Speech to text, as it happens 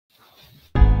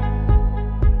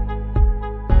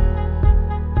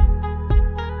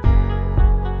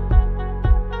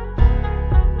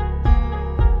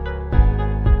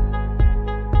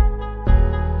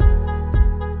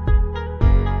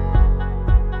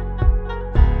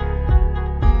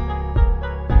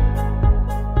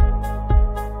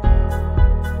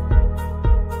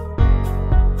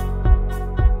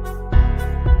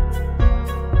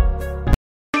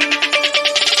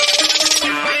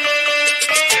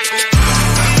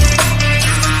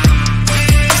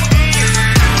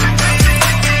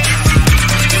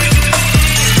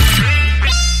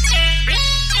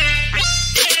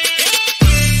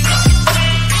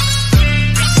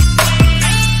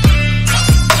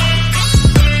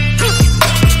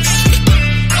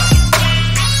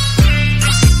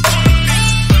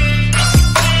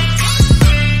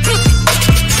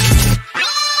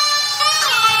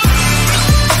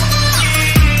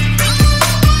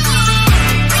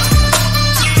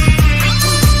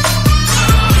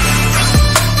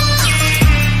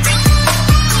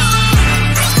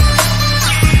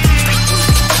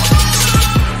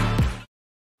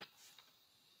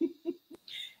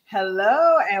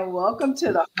Hello, and welcome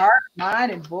to the Heart,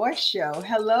 Mind, and Voice Show.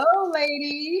 Hello,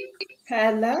 ladies.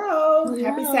 Hello.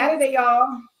 Happy Hello. Saturday,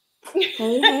 y'all.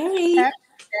 Hey. Happy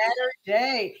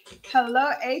Saturday.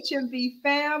 Hello, HMV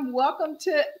fam. Welcome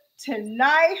to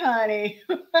tonight, honey.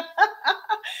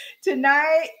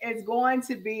 Tonight is going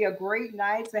to be a great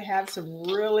night to have some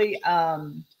really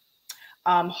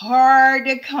hard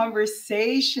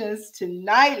conversations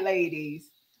tonight, ladies.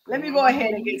 Let me go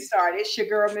ahead and get started. It's your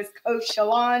girl, Miss Coach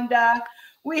Shalonda.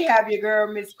 We have your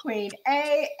girl, Miss Queen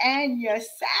A, and your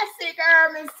sassy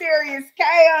girl, Miss Serious K,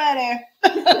 honey.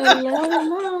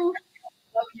 Hello.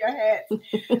 Love your hats.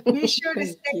 Be sure to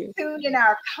Thank stay you. tuned in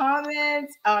our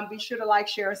comments. Be sure to like,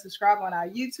 share, and subscribe on our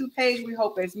YouTube page. We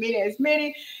hope as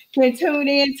many can tune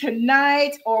in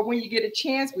tonight or when you get a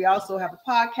chance. We also have a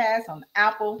podcast on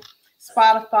Apple,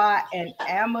 Spotify, and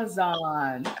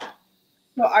Amazon.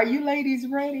 So, are you ladies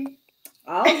ready?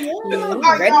 Oh, yeah.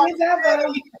 Yeah. Ready as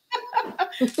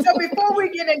ever. So, before we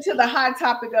get into the hot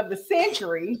topic of the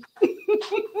century,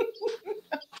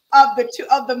 of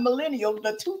the millennial,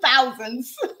 the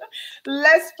 2000s,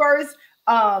 let's first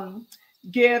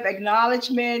give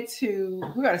acknowledgement to.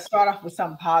 We're going to start off with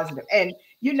something positive, and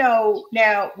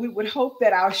now we would hope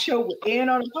that our show would end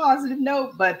on a positive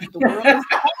note, but the world is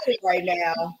divided right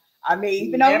now. I mean,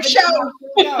 even though the show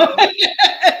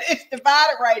it's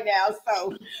divided right now,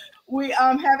 so we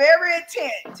have every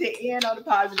intent to end on a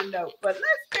positive note. But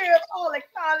let's give all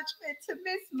acknowledgement to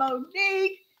Miss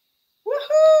Monique.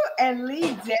 Woohoo! And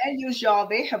Lee Daniels, y'all,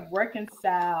 they have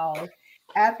reconciled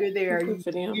after their Good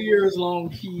for them. years long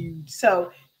feud.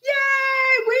 So,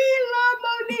 yay! We love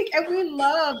Monique and we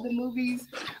love the movies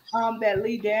that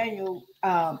Lee Daniel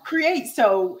creates.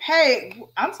 So, hey,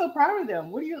 I'm so proud of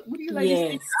them. What do you ladies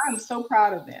think? Yes. I'm so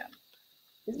proud of them.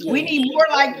 We Yes. need more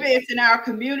like this in our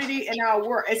community, in our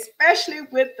work, especially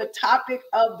with the topic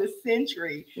of the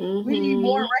century. We need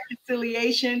more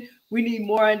reconciliation. We need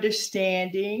more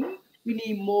understanding. We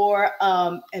need more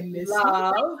admissive.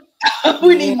 Love.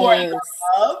 We need more Yes.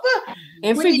 love.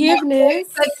 And We need more forgiveness.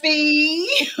 empathy.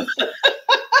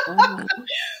 Uh-huh.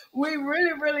 We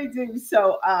really, really do.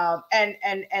 So,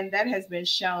 and that has been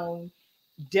shown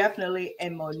definitely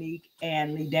in Monique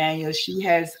and Lee Daniels. She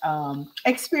has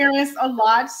experienced a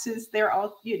lot since their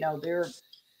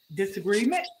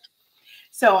disagreement.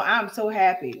 So I'm so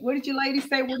happy. What did you ladies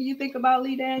say? What do you think about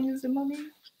Lee Daniels and Monique?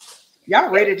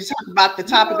 Y'all ready to talk about the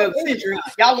topic of the century?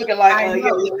 Y'all looking like I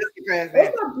know. yeah,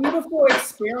 It's a beautiful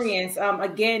experience.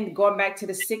 Again, going back to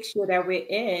the 6th year that we're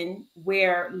in,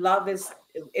 where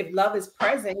if love is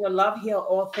present, love heal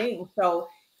all things. So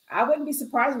I wouldn't be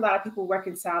surprised if a lot of people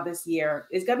reconcile this year.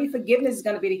 It's gonna be forgiveness is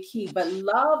gonna be the key, but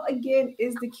love again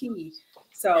is the key.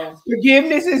 So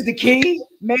forgiveness is the key.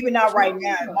 Maybe not right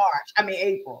now in March. I mean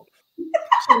April.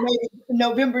 So maybe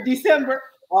November, December.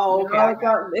 Oh, okay.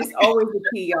 It's always the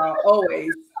key, y'all.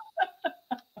 Always.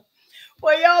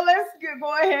 Well, y'all, let's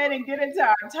go ahead and get into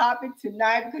our topic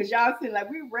tonight because y'all seem like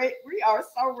we are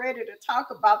so ready to talk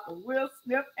about the Will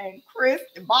Smith and Chris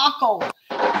debacle.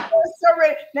 We're so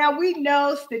ready. Now we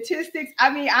know statistics. I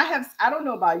mean, I don't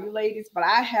know about you ladies, but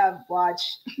I have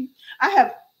I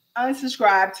have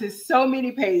unsubscribed to so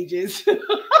many pages,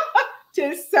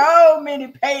 to so many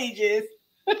pages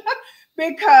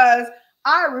because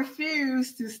I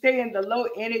refuse to stay in the low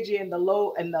energy and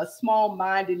the small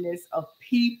mindedness of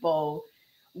people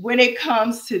when it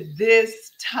comes to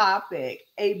this topic.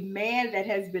 A man that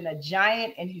has been a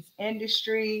giant in his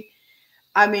industry,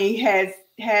 I mean, has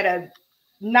had a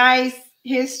nice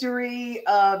history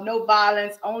of no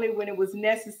violence, only when it was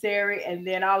necessary, and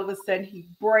then all of a sudden he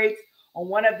breaks on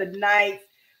one of the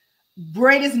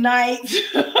greatest nights,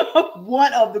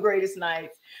 one of the greatest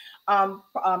nights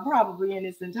probably in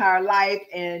his entire life,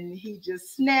 and he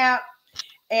just snapped.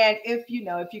 And if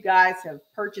you guys have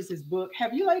purchased his book,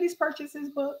 have you ladies purchased his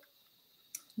book?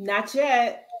 Not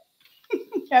yet.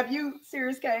 Have you,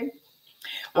 Serious K?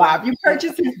 Wow, if you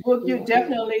purchase his book, you'll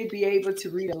definitely be able to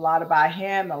read a lot about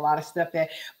him, a lot of stuff that.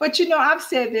 But I've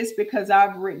said this because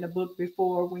I've written a book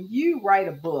before. When you write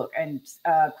a book, and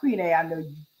Queen A, I know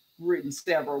you've written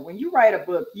several. When you write a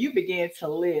book, you begin to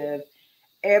live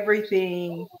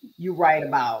everything you write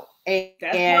about, and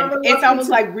it's almost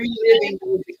like reliving.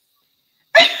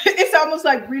 It's almost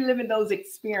like reliving those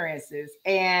experiences.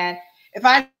 And if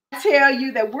I tell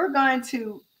you that we're going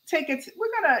to take it,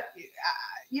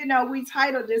 we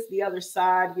titled this "The Other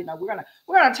Side." We're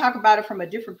gonna talk about it from a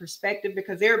different perspective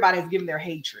because everybody has given their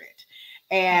hatred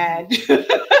and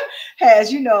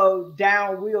has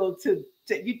down will to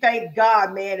you. Thank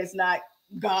God, man, is not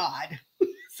God.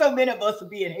 So many of us will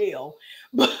be in hell,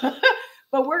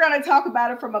 but we're going to talk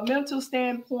about it from a mental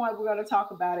standpoint. We're going to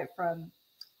talk about it from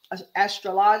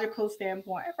astrological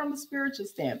standpoint and from a spiritual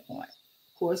standpoint.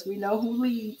 Of course, we know who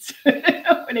leads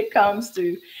when it comes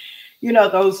to,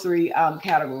 those three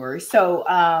categories. So,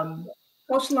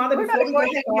 Coach Shalonda, we're before going to we go get ahead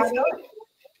and get started, started.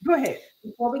 Go ahead.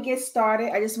 before we get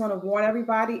started, I just want to warn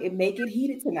everybody, it may get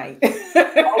heated tonight.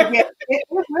 Oh, yeah, it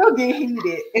will get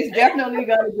heated. It's definitely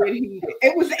going to get heated.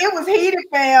 It was heated,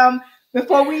 fam,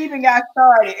 before we even got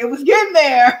started. It was getting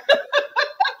there.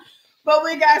 But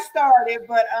we got started.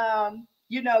 But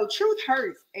truth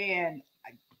hurts, and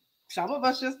some of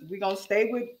us we're gonna stay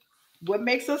with what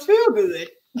makes us feel good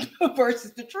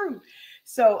versus the truth.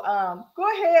 So go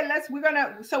ahead.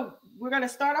 We're gonna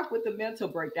start off with the mental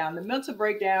breakdown. The mental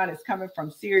breakdown is coming from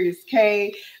Sirius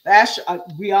K.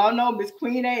 We all know Miss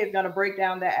Queen A is gonna break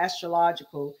down that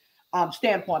astrological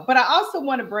standpoint. But I also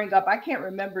want to bring up. I can't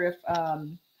remember if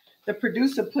the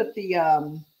producer put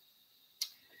the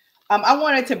I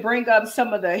wanted to bring up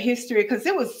some of the history because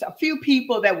there was a few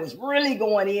people that was really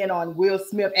going in on Will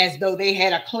Smith as though they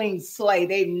had a clean slate.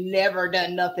 They've never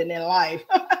done nothing in life,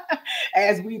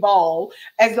 as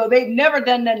though they've never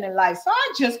done nothing in life. So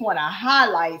I just want to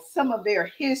highlight some of their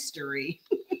history.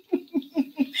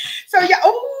 So yeah.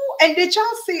 Oh, and did y'all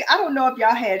see? I don't know if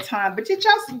y'all had time, but did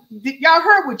y'all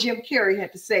heard what Jim Carrey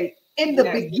had to say in the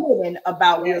beginning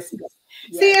about Will Smith?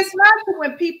 Yes. See, it's not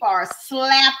when people are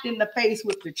slapped in the face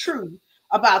with the truth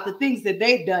about the things that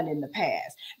they've done in the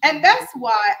past. And that's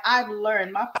why I've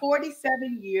learned, my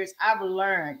 47 years, I've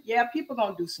learned, people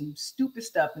going to do some stupid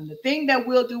stuff. And the thing that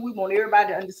we'll do, we want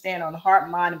everybody to understand on the Heart,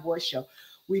 Mind, and Voice show,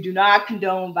 we do not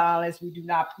condone violence. We do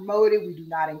not promote it. We do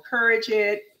not encourage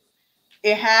it.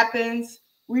 It happens.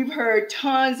 We've heard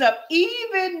tons of,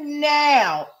 even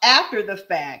now, after the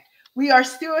fact, we are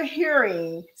still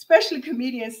hearing, especially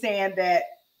comedians saying that,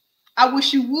 I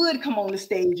wish you would come on the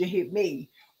stage and hit me.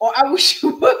 Or I wish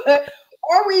you would.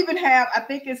 Or we even have, I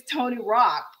think it's Tony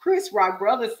Rock, Chris Rock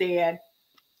brother saying,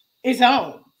 it's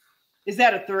on. Is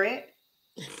that a threat?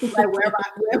 Like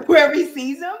wherever he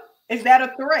sees him, is that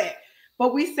a threat?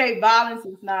 But we say violence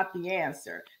is not the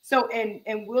answer. So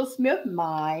in Will Smith's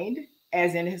mind,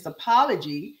 as in his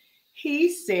apology,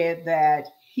 he said that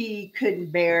he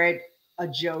couldn't bear it, a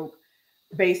joke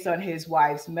based on his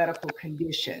wife's medical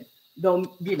condition. Though,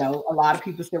 a lot of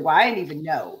people say, well, I didn't even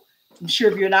know. I'm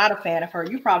sure if you're not a fan of her,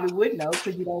 you probably would know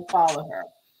because you don't follow her,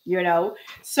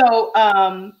 So,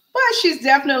 but she's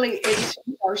definitely,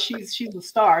 she's a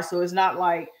star. So it's not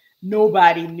like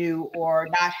nobody knew or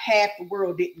not half the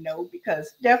world didn't know,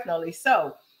 because definitely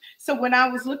so. So when I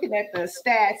was looking at the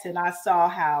stats and I saw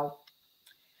how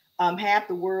half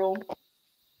the world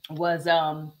was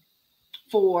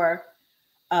for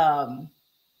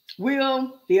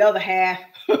Will, the other half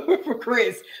for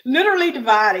Chris, literally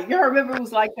divided. You remember it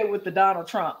was like that with the Donald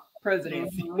Trump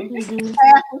presidency. Mm-hmm.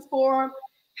 Half was for him,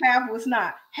 half was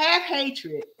not. Half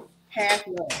hatred, half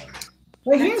love.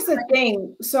 But here's the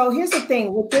thing. So here's the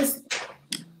thing with this.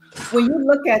 When you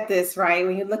look at this, right?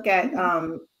 When you look at,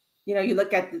 you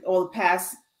look at all the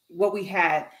past, what we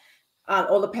had,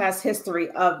 all the past history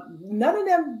of, none of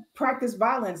them practiced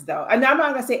violence, though. And I'm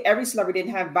not going to say every celebrity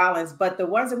didn't have violence, but the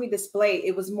ones that we displayed,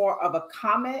 it was more of a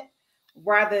comment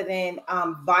rather than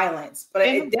violence. But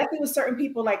it definitely was certain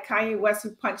people like Kanye West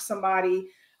who punched somebody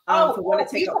for wanting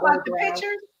to take an autograph. The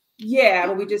pictures? Yeah,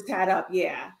 what we just had up.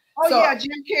 Yeah. Oh, so, yeah,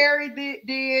 Jim Carrey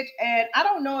did, and I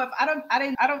don't know if I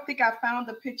don't think I found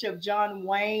the picture of John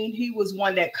Wayne. He was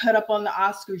one that cut up on the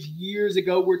Oscars years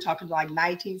ago. We're talking like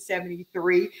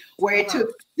 1973, where it took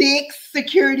 6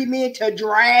 security men to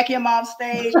drag him off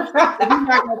stage. We're not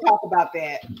going to talk about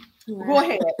that. Go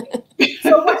ahead.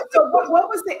 So what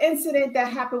was the incident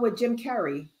that happened with Jim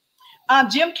Carrey?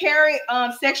 Jim Carrey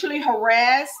sexually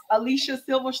harassed Alicia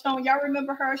Silverstone. Y'all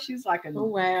remember her? She's like oh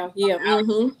wow, yeah,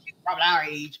 probably our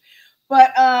age.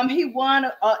 But he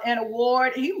won an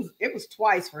award. It was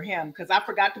twice for him, because I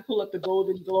forgot to pull up the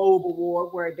Golden Globe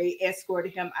Award where they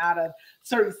escorted him out of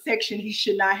certain section he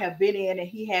should not have been in, and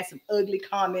he had some ugly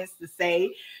comments to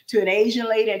say to an Asian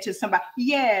lady and to somebody.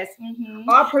 Yes,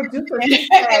 our producer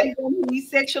he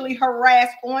sexually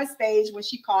harassed on stage when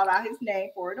she called out his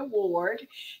name for an award.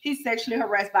 He sexually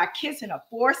harassed by kissing her,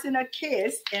 forcing a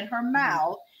kiss in her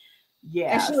mouth.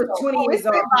 Yeah, and she was 20 years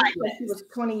old. She was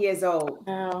 20 years old.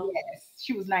 Yes,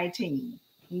 she was 19.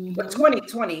 But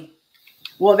 20.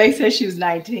 Well, they said she was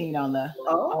 19 on the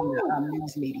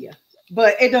news media,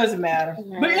 but it doesn't matter.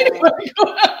 But anyway,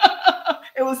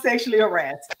 it was sexually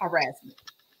harassment.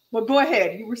 But go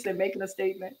ahead. You were making a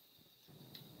statement.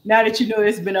 Now that you know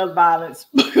there's been other violence,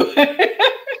 go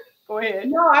ahead.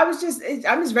 No, I'm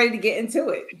just ready to get into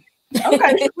it.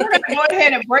 Okay, so we're gonna go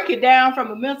ahead and break it down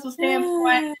from a mental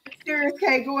standpoint. Serious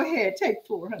K, go ahead, take the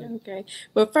floor, honey. Okay.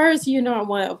 But first, I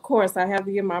want, of course, I have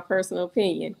to give my personal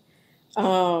opinion.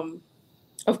 Um,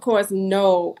 of course,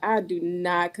 no, I do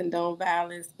not condone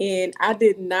violence, and I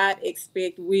did not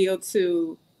expect Will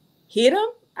to hit him.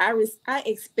 I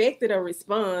expected a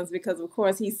response because, of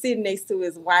course, he's sitting next to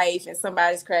his wife and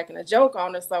somebody's cracking a joke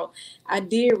on her. So I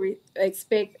did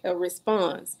expect a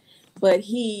response. But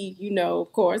he,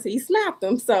 of course, he slapped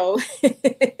him. So,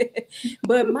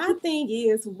 but my thing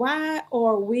is, why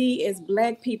are we as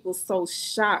Black people so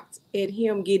shocked at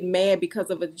him getting mad because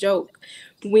of a joke?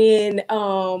 When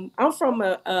I'm from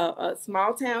a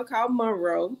small town called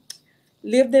Monroe,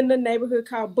 lived in the neighborhood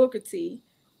called Booker T.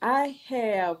 I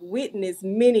have witnessed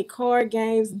many card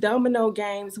games, domino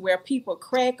games where people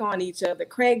crack on each other,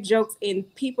 crack jokes,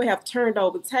 and people have turned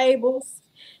over tables,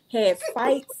 had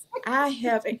fights.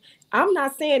 I'm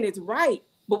not saying it's right,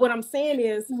 but what I'm saying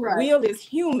is Right. Will is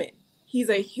human. He's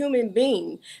a human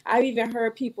being. I've even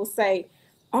heard people say,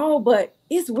 oh, but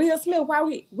it's Will Smith.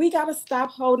 Why we gotta stop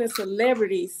holding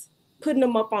celebrities, putting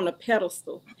them up on a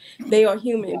pedestal. They are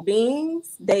human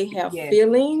beings. They have Yes.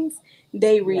 feelings.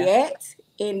 They Yeah. react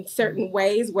in certain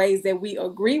ways that we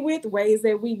agree with, ways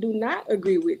that we do not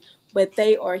agree with, but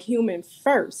they are human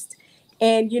first.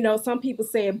 And some people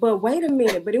say, but wait a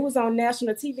minute, but it was on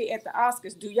national TV at the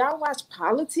Oscars. Do y'all watch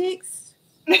politics?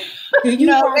 Do you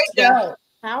No, watch they don't.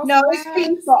 No, it's Housewives?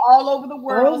 people all over the Oh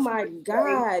world. my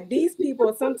God. These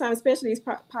people, sometimes, especially these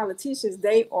politicians,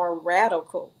 they are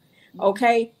radical.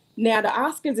 Okay. Now, the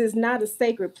Oscars is not a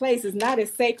sacred place. It's not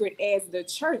as sacred as the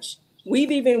church.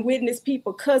 We've even witnessed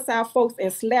people cuss out folks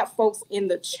and slap folks in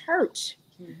the church.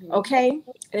 Okay.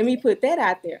 Let me put that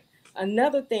out there.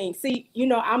 Another thing, see,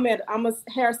 I'm a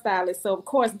hairstylist, so of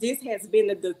course this has been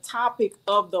the topic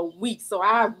of the week. So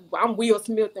I'm Will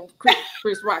Smith and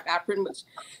Chris Rock. I pretty much.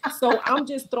 So I'm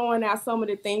just throwing out some of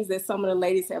the things that some of the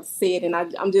ladies have said, and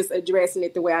I'm just addressing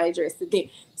it the way I addressed it then.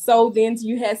 So then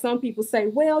you had some people say,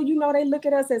 well, they look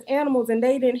at us as animals and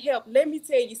they didn't help. Let me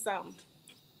tell you something.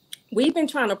 We've been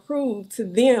trying to prove to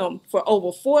them for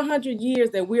over 400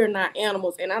 years that we're not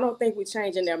animals, and I don't think we're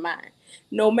changing their mind.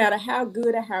 No matter how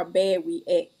good or how bad we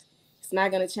act, it's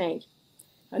not going to change.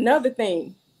 Another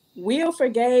thing, Will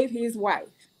forgave his wife,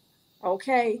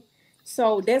 okay?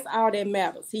 So that's all that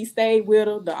matters. He stayed with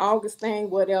her, the August thing,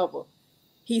 whatever.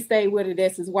 He stayed with her,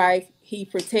 that's his wife. He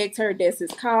protects her, that's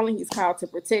his calling. He's called to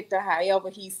protect her however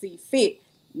he see fit.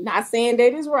 Not saying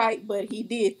that is right, but he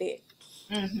did that.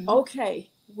 Okay,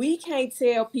 we can't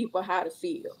tell people how to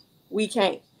feel. We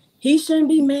can't. He shouldn't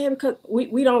be mad because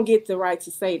we don't get the right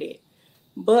to say that.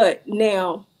 But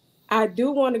now, I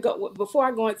do want to go, before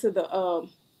I go into the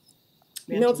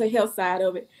mental health side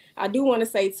of it, I do want to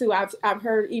say too, I've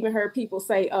heard people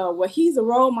say, well, he's a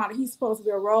role model. He's supposed to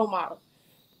be a role model.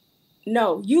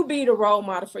 No, you be the role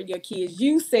model for your kids.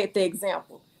 You set the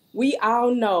example. We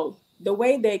all know the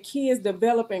way that kids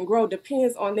develop and grow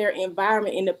depends on their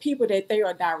environment and the people that they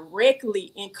are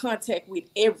directly in contact with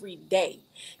every day.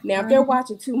 Now, if they're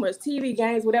watching too much TV,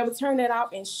 games, whatever, turn that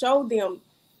off and show them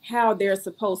how they're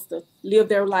supposed to live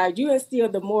their lives. You instill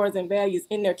the morals and values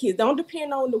in their kids. Don't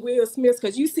depend on the Will Smiths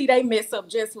because you see they mess up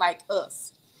just like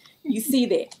us. You see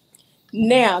that.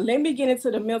 Now, let me get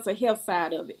into the mental health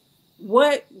side of it.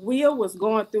 What Will was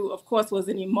going through, of course, was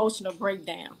an emotional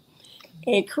breakdown.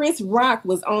 And Chris Rock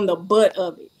was on the butt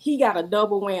of it. He got a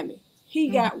double whammy. He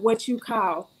got what you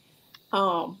call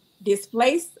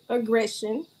displaced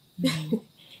aggression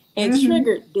and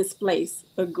triggered displaced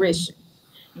aggression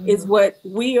is what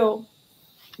Will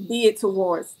did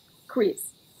towards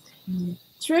Chris.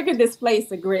 Triggered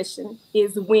displaced aggression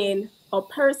is when a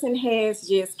person has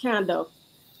just kind of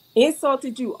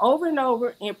insulted you over and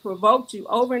over and provoked you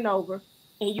over and over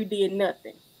and you did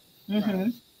nothing.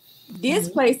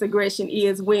 Displaced aggression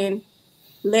is when,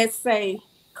 let's say,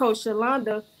 Coach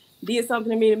Shalonda did something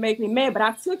to me to make me mad, but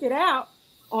I took it out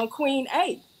on Queen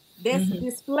A. That's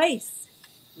displaced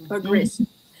aggression.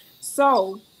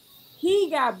 So he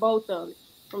got both of it.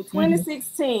 From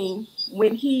 2016,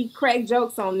 when he cracked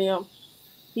jokes on them,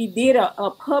 he did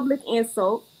a public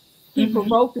insult. He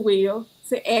provoked Will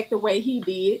to act the way he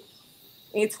did.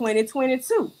 In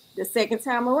 2022, the second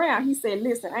time around, he said,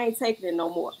 listen, I ain't taking it no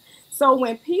more. So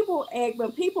when people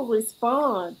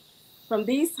respond from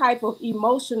these type of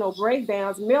emotional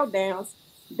breakdowns, meltdowns,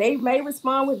 they may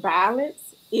respond with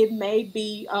violence. It may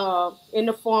be in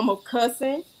the form of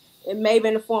cussing. It may be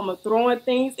in the form of throwing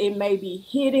things. It may be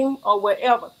hitting or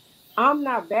whatever. I'm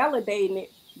not validating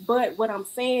it, but what I'm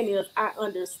saying is I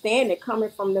understand it coming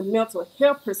from the mental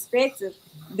health perspective.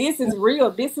 This is real.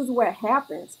 This is what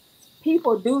happens.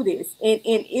 people do this, and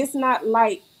it's not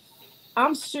like,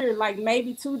 I'm sure like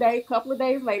maybe 2 days, couple of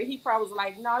days later, he probably was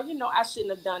like, no, I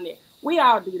shouldn't have done that. We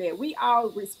all do that. We all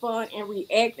respond and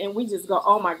react, and we just go,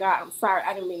 oh my God, I'm sorry,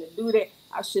 I didn't mean to do that.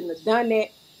 I shouldn't have done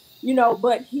that,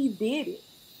 but he did it.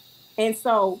 And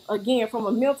so again, from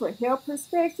a mental health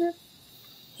perspective,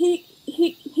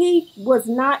 he was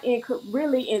not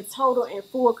really in total and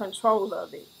full control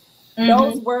of it.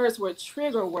 Those words were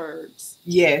trigger words.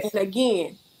 Yes. And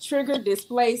again, trigger,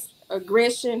 displace,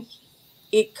 aggression,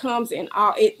 it comes in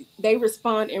all they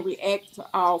respond and react to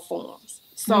all forms.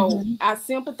 So I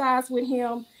sympathize with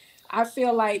him. I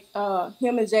feel like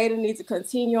him and Jada need to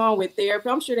continue on with therapy.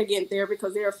 I'm sure they're getting therapy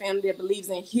because they're a family that believes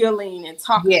in healing and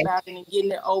talking about it and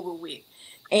getting it over with.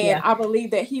 And I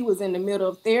believe that he was in the middle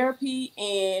of therapy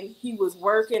and he was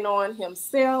working on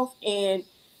himself. And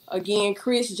again,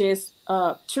 Chris just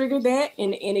triggered that,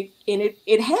 and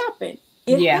it happened.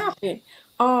 It happened.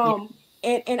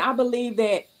 And I believe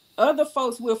that other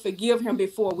folks will forgive him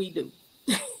before we do.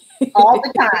 All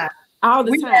the time. All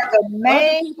the time.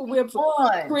 Other people will.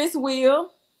 Chris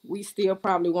will. We still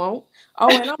probably won't. Oh,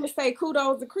 and I'm gonna say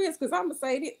kudos to Chris, because I'm gonna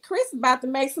say that Chris is about to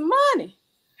make some money.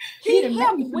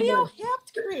 Will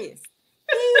helped Chris.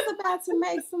 He's about to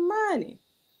make some money.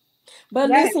 But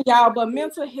listen, y'all, but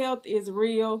mental health is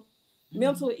real.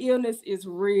 Mental illness is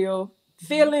real.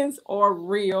 Feelings are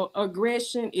real.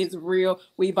 Aggression is real.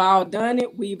 We've all done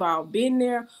it. We've all been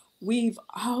there. We've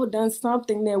all done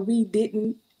something that we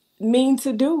didn't mean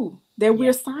to do, that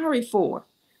we're sorry for.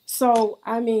 So,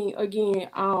 I mean, again,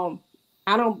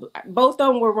 both of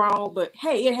them were wrong, but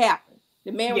hey, it happened.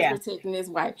 The man was protecting his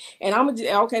wife. And let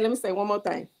me say one more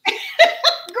thing.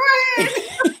 Great.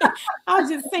 I was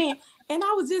just saying, and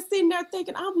I was just sitting there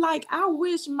thinking, I'm like, I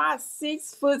wish my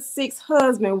 6'6"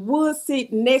 husband would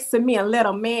sit next to me and let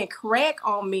a man crack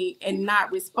on me and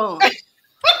not respond.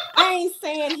 I ain't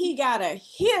saying he gotta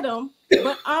hit him,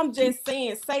 but I'm just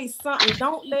saying, say something.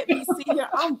 Don't let me see here.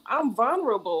 I'm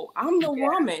vulnerable. I'm the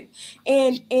woman,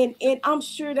 and I'm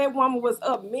sure that woman was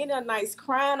up many nights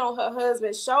crying on her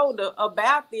husband's shoulder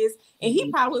about this, and he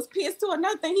probably was pissed too.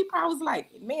 Another thing, he probably was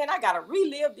like, "Man, I gotta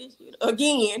relive this shit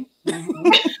again."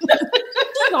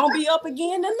 She gonna be up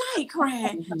again tonight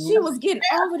crying. She was getting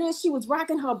over this. She was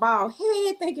rocking her bald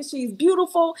head, thinking she's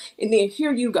beautiful, and then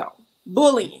here you go,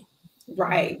 bullying.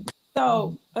 Right.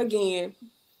 So again,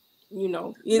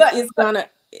 it's gonna.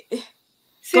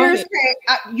 Seriously,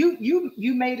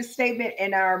 you made a statement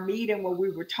in our meeting when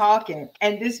we were talking,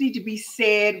 and this needs to be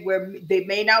said where they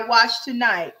may not watch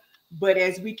tonight, but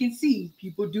as we can see,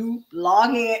 people do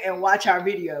log in and watch our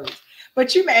videos.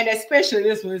 But and especially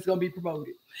this one is going to be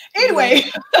promoted anyway.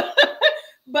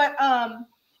 But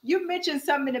you mentioned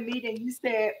something in the meeting. You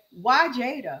said, why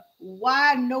Jada?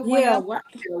 Why no one else?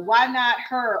 Why not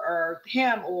her or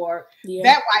him or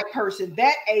that white person,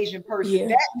 that Asian person,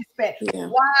 that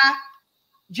Hispanic? Why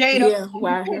Jada?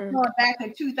 Why her? Back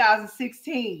in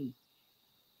 2016.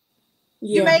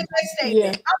 You made that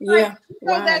statement. I'm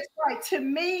like, that's right. To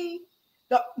me,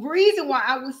 the reason why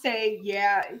I would say,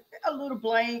 a little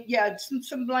blame,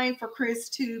 some blame for Chris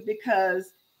too,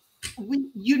 because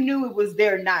you knew it was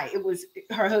their night. It was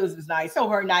her husband's night, so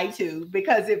her night too.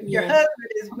 Because if your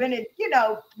husband is winning,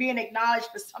 being acknowledged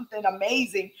for something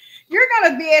amazing, you're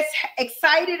gonna be as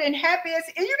excited and happy and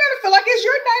you're gonna feel like it's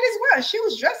your night as well. She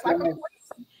was dressed like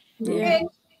a queen, in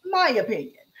my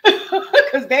opinion,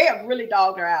 because they have really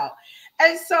dogged her out.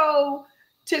 And so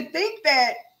to think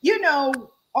that, I'm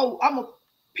gonna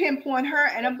pinpoint her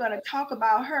and I'm gonna talk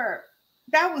about her,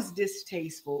 that was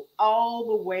distasteful all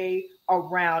the way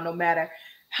around. No matter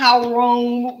how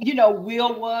wrong,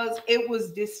 Will was, it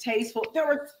was distasteful. There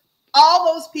were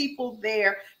all those people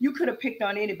there. You could have picked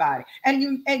on anybody. And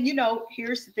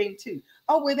here's the thing too.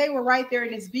 Oh, well, they were right there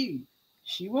in his view.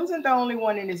 She wasn't the only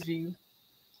one in his view.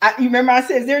 You remember I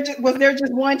said, was there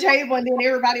just one table and then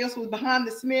everybody else was behind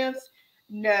the Smiths?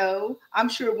 No, I'm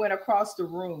sure it went across the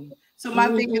room. So my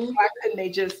thing is, why couldn't they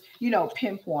just,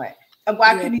 pinpoint? And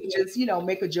why couldn't he just,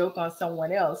 make a joke on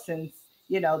someone else, since,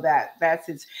 that's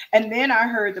his. And then I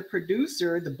heard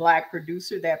the Black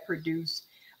producer that produced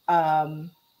the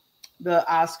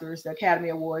Oscars, the Academy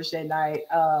Awards that night,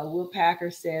 Will Packer,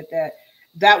 said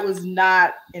that was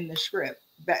not in the script.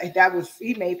 That was,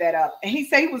 he made that up, and he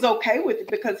said he was okay with it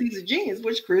because he's a genius,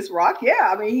 which Chris Rock,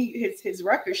 I mean, his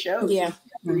record shows,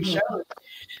 shows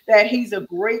that he's a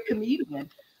great comedian,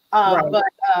 but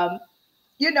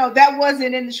that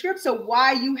wasn't in the script. So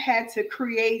why you had to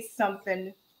create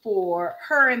something for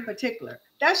her in particular?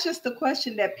 That's just the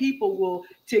question that people will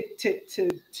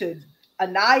to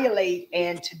annihilate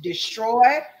and to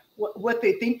destroy what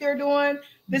they think they're doing.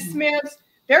 The Smiths,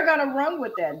 they're going to run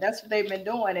with that. That's what they've been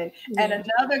doing. And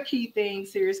another key thing,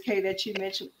 Sirius K, that you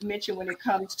mentioned when it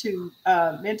comes to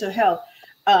mental health,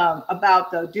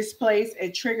 about the displaced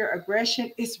and trigger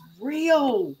aggression, is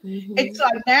real. It's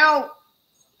like now,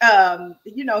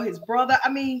 you know, his brother. I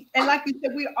mean, and like you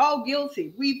said, we're all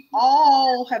guilty. We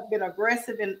all have been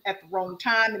aggressive at the wrong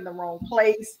time, in the wrong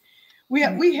place. We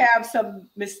have some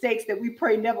mistakes that we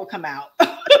pray never come out.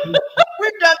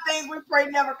 We've done things we pray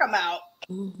never come out.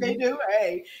 They do.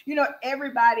 Hey, you know,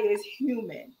 everybody is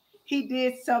human. He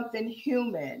did something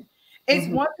human. It's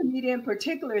one comedian in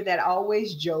particular that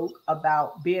always joke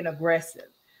about being aggressive.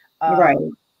 Right.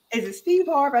 Is it Steve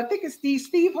Harvey? I think it's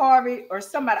Steve Harvey or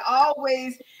somebody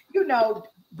always, you know,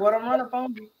 but don't run up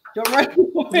on me. Don't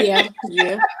run. Yeah.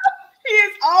 He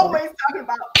is always talking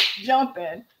about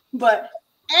jumping, but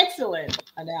excellent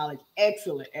analogy.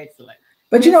 Excellent.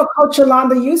 But you know, Coach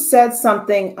Yolanda, you said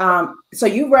something. So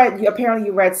apparently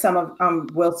you read some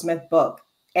of Will Smith's book.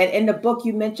 And in the book,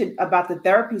 you mentioned about the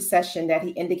therapy session that he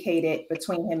indicated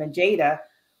between him and Jada,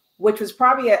 which was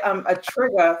probably a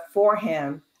trigger for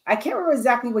him. I can't remember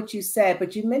exactly what you said,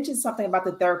 but you mentioned something about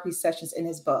the therapy sessions in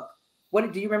his book.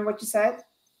 Do you remember what you said?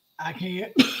 I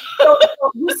can't. So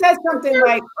you said something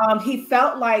like he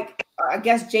felt like, I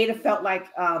guess Jada felt like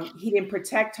he didn't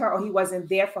protect her, or he wasn't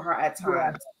there for her at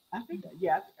times. I think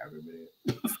I remember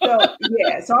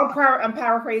it. So I'm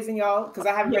paraphrasing y'all because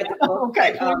I haven't read the book.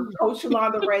 Okay. Coach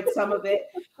Yolanda read some of it,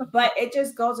 but it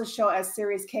just goes to show, as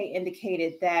Sirius K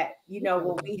indicated, that, you know,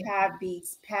 when we have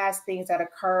these past things that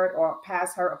occurred, or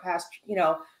past hurt, or past, you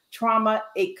know, trauma,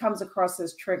 it comes across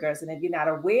as triggers, and if you're not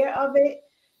aware of it,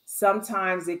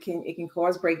 sometimes it can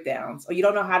cause breakdowns, or you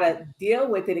don't know how to deal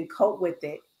with it and cope with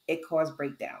it. It causes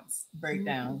breakdowns.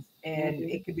 And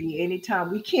it could be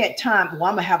anytime. We can't time. Well,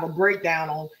 I'm gonna have a breakdown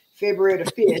on February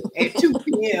the 5th at 2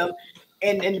 p.m.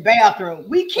 in the bathroom.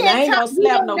 We can't. And I ain't gonna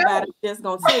slap nobody. Just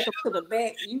gonna take them to the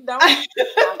back. You don't.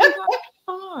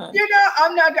 You know,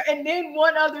 I'm not gonna. And then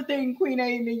one other thing, Queen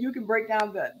Amy, you can break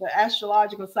down the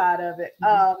astrological side of it.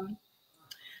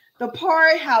 The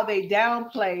part how they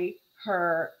downplay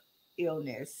her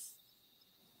illness.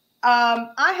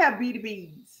 I have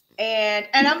B2Bs. And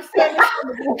I'm saying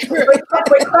this.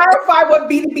 Clarify what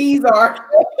B2Bs are.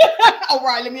 All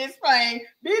right, let me explain.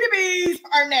 B2Bs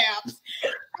are naps.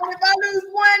 And if I lose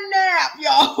one nap,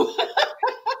 y'all,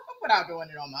 without doing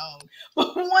it on my own,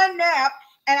 but one nap,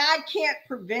 and I can't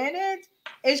prevent it,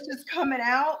 it's just coming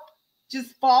out,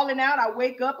 just falling out. I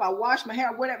wake up, I wash my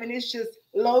hair, whatever, and it's just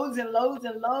loads and loads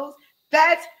and loads.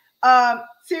 That's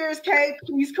Sirius K,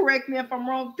 please correct me if I'm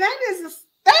wrong.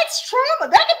 That's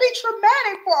trauma. That could be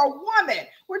traumatic for a woman.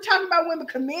 We're talking about women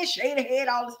commit, shade their head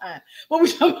all the time.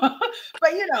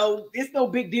 But you know, it's no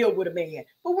big deal with a man.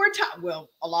 But we're talking,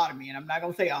 well, a lot of men. I'm not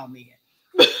gonna say all men.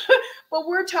 But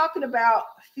we're talking about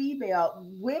female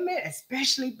women,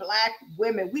 especially Black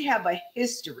women. We have a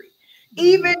history.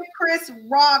 Even Chris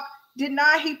Rock, did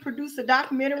not he produce a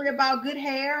documentary about good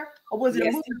hair? Or was it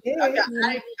a movie? I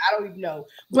don't even know.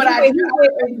 But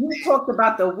he talked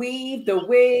about the weave, the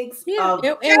wigs. Yeah.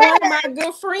 And one of my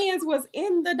good friends was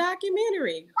in the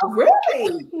documentary. Oh,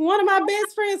 really? One of my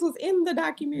best friends was in the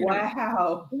documentary.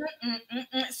 Wow.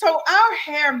 So our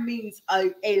hair means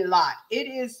a lot. It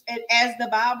is, and as the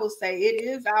Bible say, it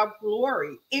is our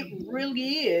glory. It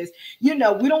really is. You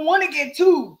know, we don't want to get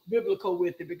too biblical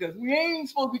with it because we ain't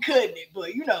supposed to be cutting it,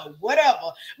 but you know,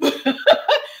 whatever.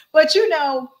 But you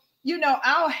know,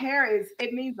 our hair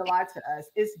it means a lot to us.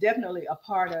 It's definitely a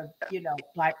part of, you know,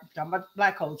 Black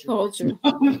culture. Part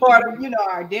of, you know,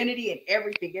 our identity and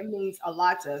everything. It means a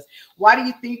lot to us. Why do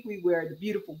you think we wear the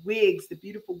beautiful wigs, the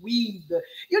beautiful weave,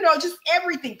 you know, just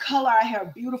everything, color our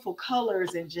hair, beautiful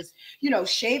colors, and just, you know,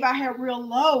 shave our hair real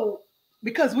low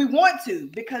because we want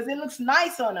to, because it looks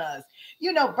nice on us,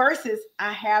 you know, versus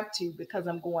I have to because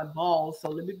I'm going bald. So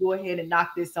let me go ahead and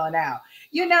knock this on out.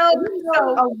 You know,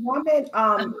 so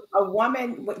a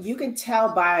woman, you can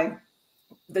tell by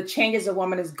the changes a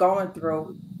woman is going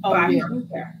through by her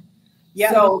hair.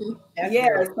 Yeah. So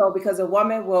because a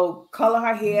woman will color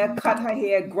her hair, cut her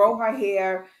hair, grow her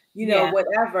hair, you know,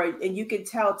 whatever. And you can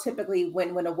tell typically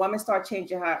when a woman starts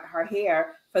changing her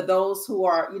hair, for those who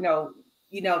are, you know,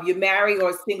 you're married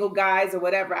or single guys or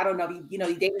whatever, I don't know,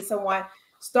 you're dating someone,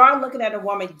 start looking at a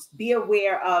woman, be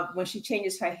aware of when she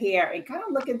changes her hair and kind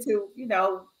of look into, you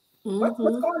know, what's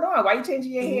going on? Why are you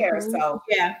changing your hair? So,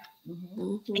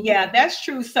 yeah, that's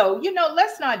true. So, you know,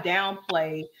 let's not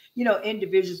downplay, you know,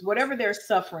 individuals, whatever their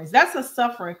sufferings, that's a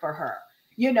suffering for her.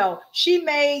 You know, she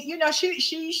made, you know,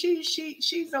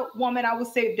 she's a woman, I would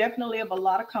say, definitely of a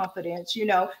lot of confidence. You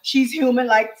know, she's human,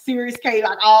 like Serious K,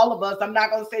 like all of us. I'm not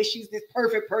gonna say she's this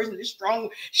perfect person, this strong,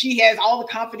 she has all the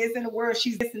confidence in the world,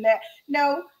 she's this and that.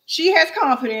 No, she has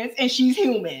confidence and she's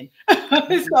human.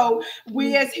 So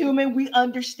we as human, we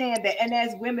understand that. And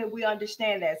as women, we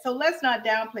understand that. So let's not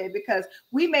downplay it, because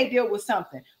we may deal with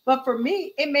something. But for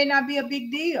me, it may not be a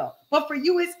big deal. But for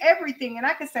you, it's everything. And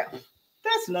I can say,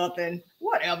 that's nothing,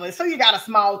 whatever. So you got a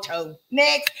small toe.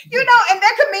 Next, you know, and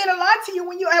that could mean a lot to you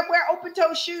when you wear open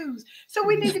toe shoes. So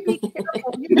we need to be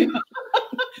careful. You know?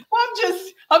 Well,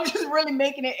 I'm just really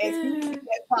making it as easy as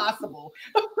possible.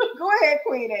 Go ahead,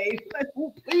 Queen A.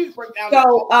 Please break down.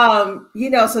 So,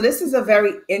 you know, so this is a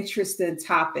very interesting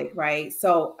topic, right?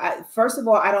 So, first of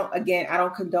all, I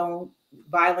don't condone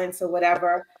violence or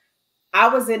whatever. I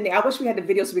was in there. I wish we had the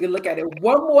video so we could look at it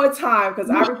one more time, because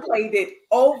I replayed it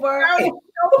over.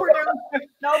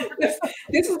 No,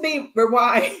 this is me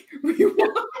rewind. Because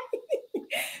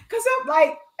I'm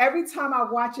like, every time I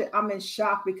watch it, I'm in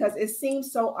shock, because it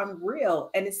seems so unreal,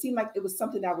 and it seemed like it was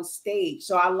something that was staged.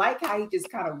 So I like how he just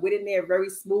kind of went in there very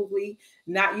smoothly,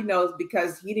 not, you know,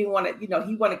 because he didn't want to, you know,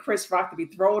 he wanted Chris Rock to be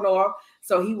thrown off,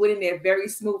 so he went in there very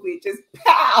smoothly, just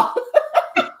pow.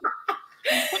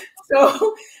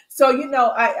 So, you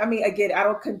know, I mean, again, I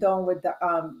don't condone with the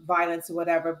violence or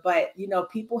whatever, but, you know,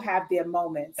 people have their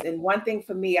moments. And one thing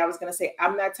for me, I was going to say,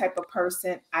 I'm that type of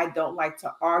person. I don't like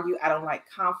to argue. I don't like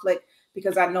conflict,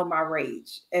 because I know my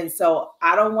rage. And so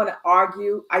I don't want to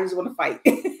argue. I just want to fight.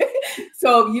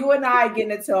 So if you and I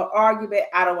get into an argument,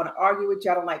 I don't want to argue with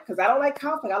you. I don't like, because I don't like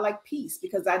conflict. I like peace,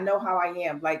 because I know how I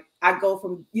am. Like, I go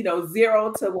from, you know,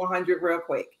 0 to 100 real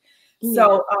quick.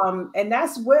 So, and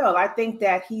that's Will. I think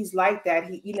that he's like that.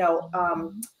 He, you know,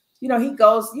 he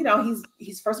goes, you know,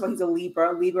 he's first of all, he's a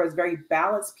Libra. Libra is very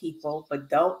balanced people, but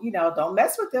don't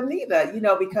mess with them either, you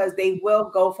know, because they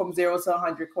will go from 0 to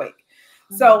 100 quick.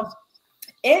 So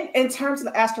in terms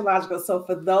of the astrological, so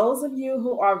for those of you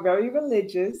who are very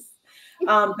religious,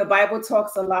 the Bible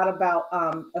talks a lot about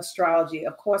astrology.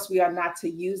 Of course, we are not to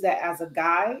use that as a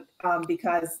guide,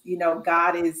 because, you know,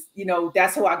 God is, you know,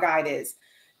 that's who our guide is.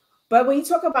 But when you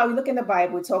look in the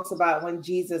Bible, it talks about when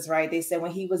Jesus, right? They said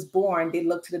when he was born, they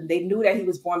knew that he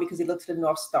was born because he looked to the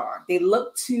North Star. They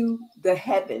looked to the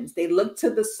heavens, they looked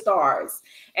to the stars,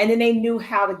 and then they knew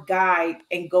how to guide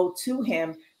and go to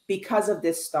him because of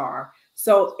this star.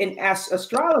 So in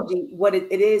astrology, what it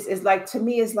is like, to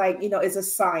me, is like, you know, it's a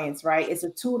science, right? It's a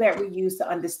tool that we use to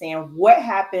understand what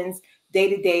happens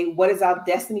day to day. What is our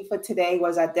destiny for today?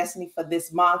 What is our destiny for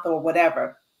this month or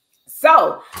whatever?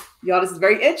 So, y'all, this is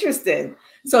very interesting.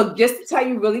 So just to tell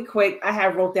you really quick, I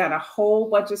have wrote down a whole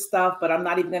bunch of stuff, but I'm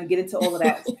not even going to get into all of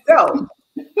that. So,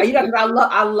 you know,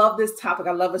 I love this topic.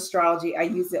 I love astrology. I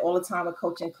use it all the time with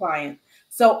coaching clients.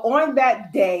 So on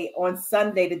that day, on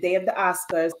Sunday, the day of the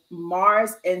Oscars,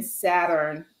 Mars and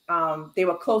Saturn, they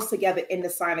were close together in the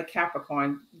sign of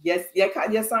Capricorn. Yes,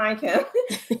 your sign, Kim.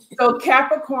 So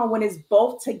Capricorn, when it's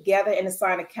both together in the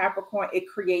sign of Capricorn, it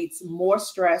creates more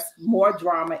stress, more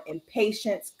drama,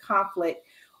 impatience, conflict.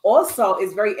 Also,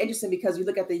 it's very interesting because you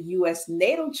look at the U.S.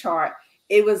 natal chart,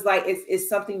 it was like it's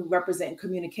something representing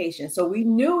communication. So we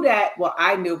knew that, well,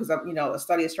 I knew because I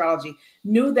study astrology,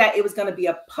 knew that it was going to be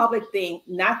a public thing,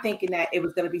 not thinking that it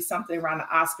was going to be something around the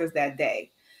Oscars that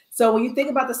day. So when you think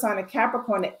about the sign of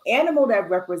Capricorn, the animal that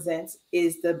represents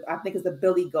is I think the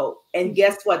billy goat. And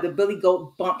guess what? The billy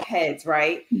goat bump heads,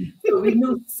 right? So we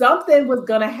knew something was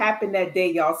going to happen that day,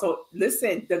 y'all. So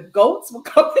listen, the goats were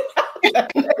coming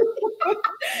out.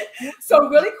 So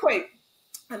really quick,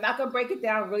 I'm not going to break it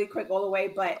down really quick all the way,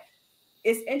 but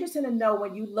it's interesting to know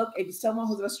when you look, if you're someone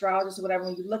who's an astrologist or whatever,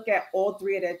 when you look at all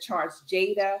three of their charts,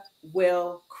 Jada,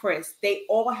 Will, Chris, they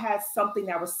all had something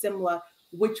that was similar,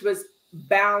 which was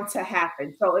bound to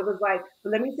happen. So it was like,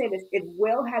 but let me say this, if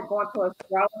Will had gone to an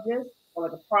astrologist or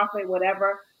like a prophet,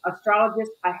 whatever,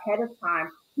 astrologist ahead of time,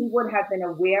 he would have been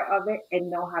aware of it and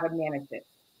know how to manage it.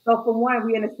 So for one,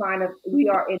 we are in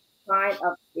the sign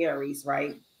of Aries,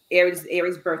 right?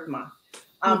 Aries birth month.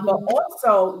 But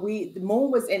also the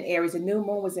moon was in Aries, the new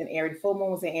moon was in Aries, the full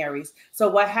moon was in Aries. So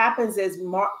what happens is,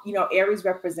 Aries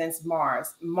represents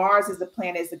Mars. Mars is the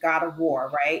planet, is the god of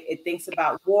war, right? It thinks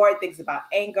about war, it thinks about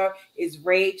anger, is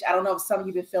rage. I don't know if some of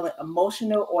you have been feeling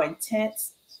emotional or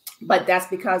intense, but that's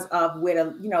because of where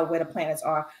the planets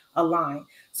are aligned.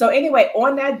 So anyway,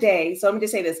 on that day, so let me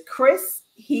just say this, Chris,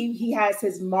 he has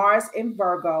his Mars in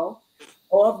Virgo,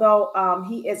 although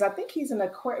he is, I think he's an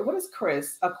Aquarius. What is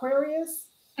Chris? Aquarius?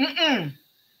 Mm-mm.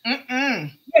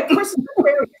 Yeah, Chris is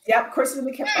Aquarius. Yep, Chris is in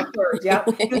the Aquarius. Yep,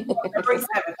 February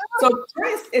 7th. So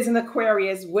Chris is an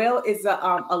Aquarius. Will is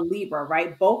a Libra,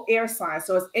 right? Both air signs.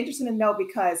 So it's interesting to know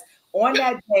because on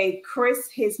that day, Chris,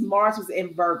 his Mars was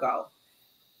in Virgo.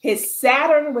 His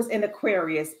Saturn was in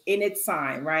Aquarius in its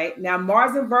sign, right? Now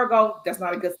Mars in Virgo, that's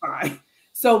not a good sign.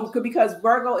 So because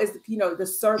Virgo is, the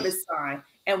service sign,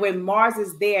 and when Mars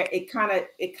is there, it kind of,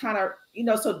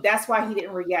 so that's why he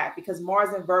didn't react, because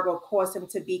Mars in Virgo caused him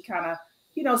to be kind of,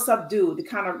 subdued, to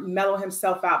kind of mellow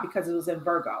himself out because it was in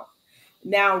Virgo.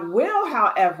 Now, Will,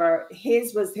 however,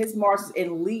 his Mars is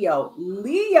in Leo.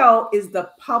 Leo is the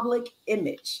public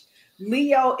image.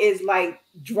 Leo is like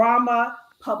drama,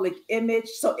 public image.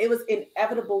 So it was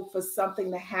inevitable for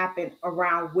something to happen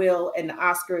around Will and the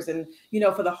Oscars and,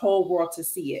 for the whole world to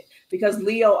see it, because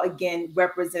Leo, again,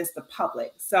 represents the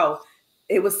public. So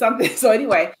it was something. So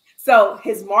anyway, so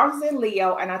his Mars is in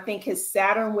Leo, and I think his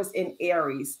Saturn was in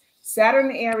Aries. Saturn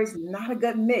and Aries, not a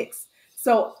good mix.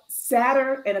 So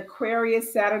Saturn and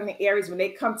Aquarius, Saturn and Aries, when they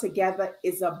come together,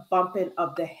 is a bumping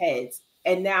of the heads.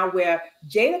 And now where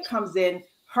Jada comes in,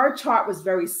 her chart was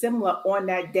very similar on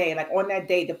that day. Like on that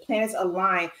day, the planets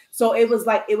aligned. So it was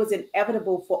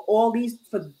inevitable for all these,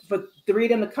 for three of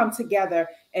them to come together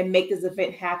and make this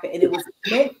event happen. And it was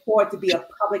meant for it to be a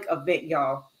public event,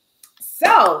 y'all.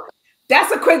 So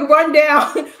that's a quick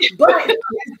rundown, but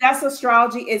that's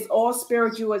astrology. Is all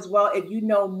spiritual as well. If you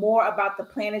know more about the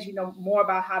planets, you know more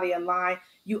about how they align,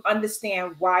 you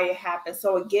understand why it happened.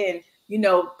 So again,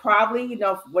 probably,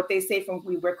 what they say from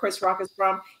where Chris Rock is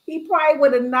from, he probably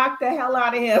would have knocked the hell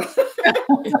out of him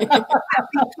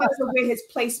because of where his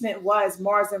placement was,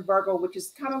 Mars and Virgo, which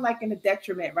is kind of like in a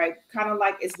detriment, right? Kind of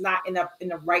like it's not in the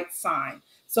right sign.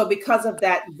 So because of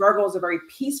that, Virgo is a very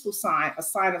peaceful sign, a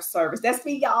sign of service. That's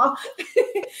me, y'all.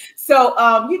 So,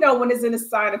 when it's in a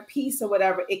sign of peace or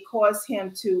whatever, it caused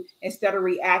him to, instead of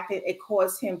reacting, it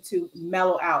caused him to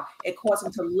mellow out. It caused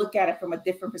him to look at it from a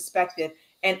different perspective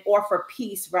and offer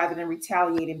peace rather than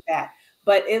retaliating back.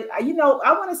 But, I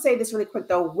want to say this really quick,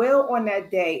 though. Will, on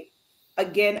that day,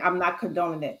 again, I'm not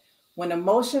condoning it. When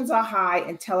emotions are high,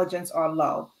 intelligence are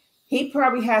low. He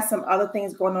probably has some other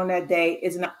things going on that day.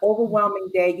 It's an overwhelming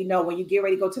day. When you get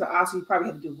ready to go to the Oscars, you probably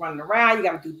have to do running around. You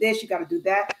got to do this. You got to do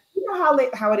that. You know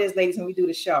how it is, ladies, when we do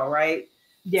the show, right?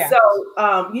 Yeah. So,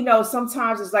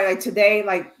 sometimes it's like today,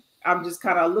 like I'm just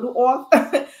kind of a little off,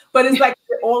 but it's like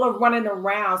all of running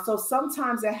around. So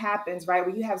sometimes it happens, right,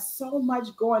 where you have so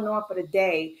much going on for the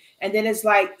day, and then it's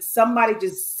like somebody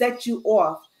just set you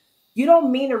off. You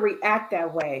don't mean to react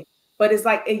that way. But it's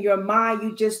like in your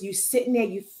mind, you sitting there,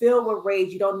 you feel with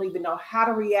rage. You don't even know how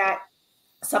to react.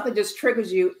 Something just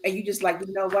triggers you, and you just like,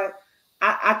 you know what?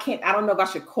 I can't. I don't know if I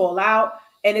should call out.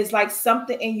 And it's like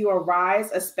something in you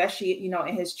arise, especially in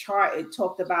his chart. It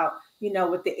talked about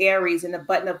with the Aries and the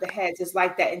button of the heads. It's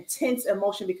like that intense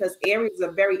emotion, because Aries is a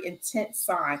very intense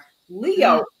sign.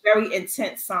 Leo, very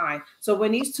intense sign. So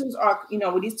when these two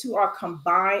are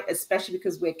combined, especially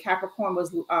because where Capricorn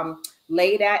was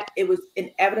laid at, it was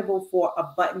inevitable for a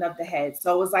button of the head.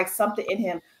 So it was like something in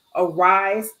him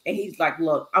arise, and he's like,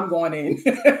 look, I'm going in.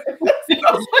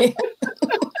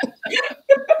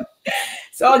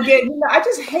 So again, I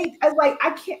just hate,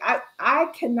 I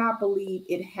cannot believe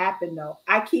it happened though.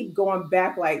 I keep going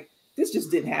back like, this just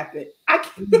didn't happen. I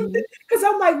can't, because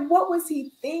I'm like, what was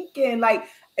he thinking? Like,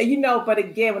 but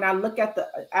again, when I look at the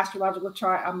astrological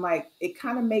chart, I'm like, it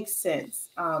kind of makes sense.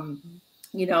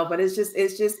 But it's just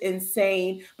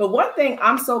insane. But one thing,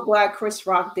 I'm so glad Chris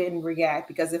Rock didn't react,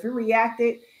 because if he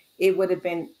reacted, it would have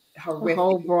been horrific. A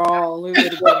whole brawl. It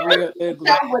would have been real ugly.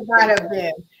 That would not have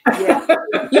been. Yeah.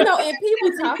 And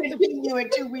people talked about you in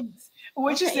 2 weeks.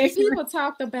 People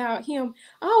talked about him.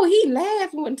 Oh, he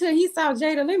laughed until he saw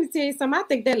Jada. Let me tell you something. I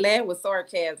think that laugh was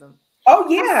sarcasm. Oh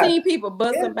yeah. I've seen people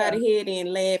bust somebody's head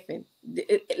in laughing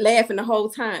the whole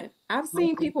time. I've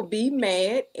seen people be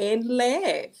mad and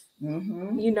laugh.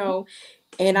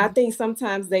 And I think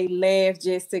sometimes they laugh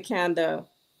just to kind of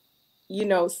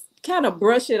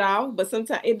brush it off, but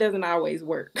sometimes it doesn't always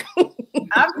work.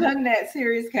 I've done that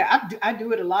serious cat. I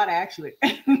do it a lot, actually.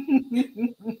 I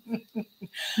do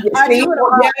it a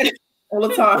lot all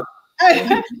the time.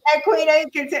 And Queen A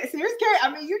can take serious care.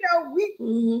 I mean,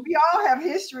 we all have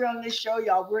history on this show,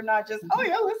 y'all. We're not just, oh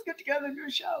yeah, let's get together and do a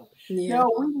show. Yeah.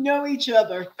 No, we know each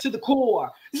other to the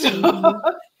core.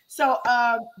 So,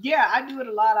 yeah, I do it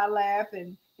a lot. I laugh,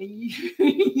 and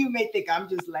you may think I'm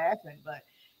just laughing, but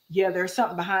yeah, there's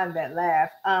something behind that laugh.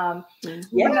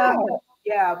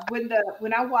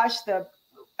 When I watched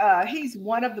he's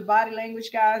one of the body language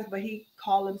guys, but he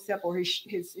called himself, or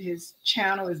his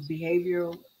channel is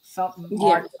behavioral something.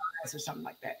 or something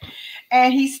like that.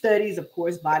 And he studies, of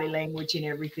course, body language and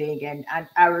everything. And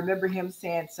I remember him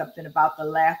saying something about the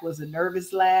laugh was a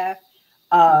nervous laugh.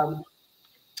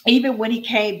 Even when he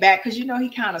came back, because he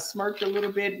kind of smirked a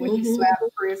little bit when he slapped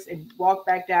Chris and walked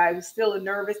back down. He was still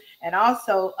nervous, and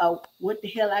also, what the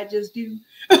hell I just do?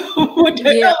 What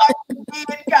the hell I just did?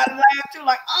 Kind of laughed too,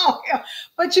 like, oh yeah.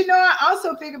 But I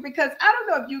also figured, because I don't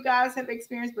know if you guys have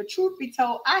experienced, but truth be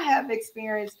told, I have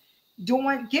experienced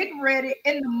getting ready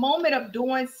in the moment of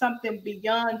doing something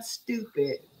beyond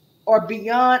stupid or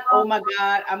beyond, oh my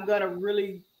God, I'm gonna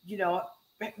really,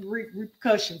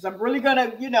 repercussions. I'm really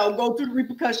gonna, go through the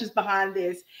repercussions behind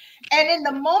this. And in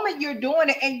the moment you're doing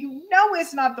it, and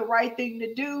it's not the right thing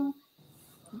to do.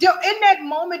 In that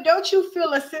moment, don't you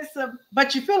feel a sense of?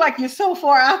 But you feel like you're so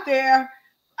far out there.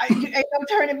 Ain't no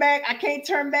turning back. I can't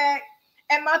turn back.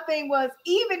 And my thing was,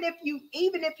 even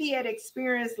if he had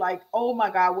experienced like, oh my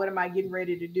God, what am I getting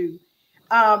ready to do?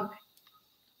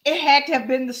 It had to have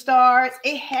been the stars.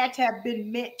 It had to have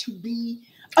been meant to be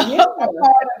a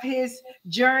part of his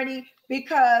journey,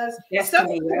 because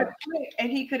something could have clicked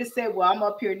and he could have said, well, I'm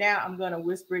up here now. I'm going to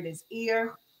whisper in his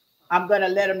ear. I'm going to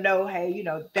let him know, hey,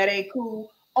 that ain't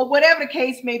cool. Or whatever the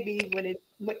case may be,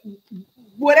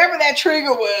 whatever that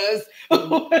trigger was,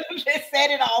 that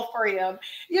set it off for him,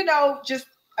 just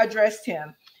addressed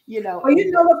him, Well,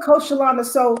 what, Coach Shalonda,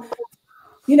 so,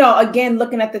 again,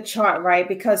 looking at the chart, right?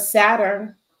 Because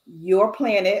Saturn, your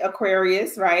planet,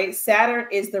 Aquarius, right? Saturn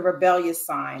is the rebellious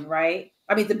sign, right?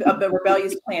 I mean, the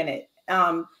rebellious planet.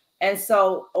 And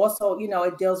so also,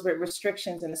 it deals with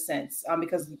restrictions in a sense,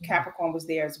 because Capricorn was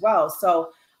there as well.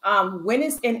 So when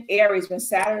it's in Aries, when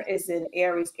Saturn is in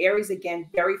Aries, again,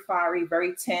 very fiery,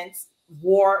 very tense,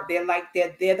 war. They're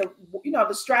the,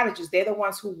 the strategists. They're the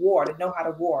ones who war, that know how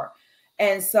to war.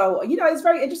 And so, it's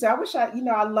very interesting. I wish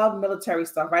I love military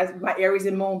stuff, right? My Aries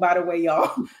and Moon, by the way,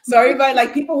 y'all. So everybody,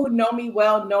 like people who know me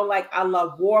well know, like, I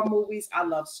love war movies. I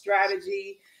love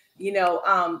strategy,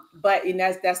 but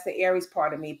that's the Aries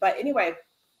part of me. But anyway,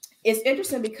 it's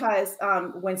interesting because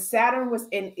when Saturn was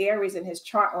in Aries in his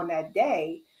chart on that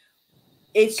day,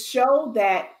 it showed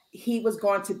that he was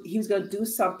going to do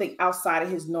something outside of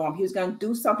his norm. He was going to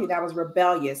do something that was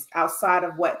rebellious, outside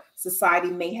of what society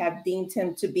may have deemed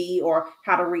him to be or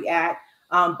how to react.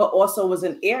 But also was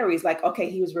in Aries, like, okay,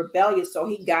 he was rebellious. So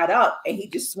he got up and he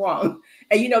just swung.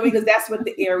 And, because that's what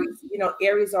the Aries,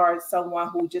 Aries are someone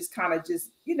who just kind of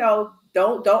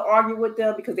don't argue with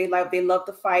them, because they love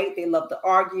to fight. They love to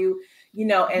argue, and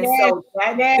yes, so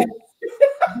that yes.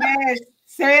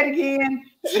 Say it again.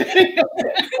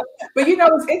 But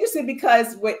it's interesting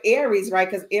because with Aries, right?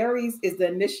 Because Aries is the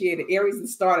initiator. Aries is the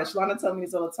starter. Shalana tells me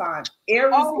this all the time.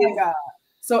 Aries God.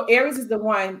 So Aries is the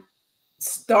one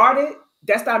started.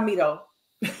 That's not me though.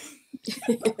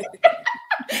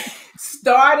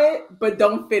 Started, but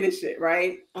don't finish it,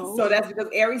 right? Oh. So that's because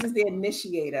Aries is the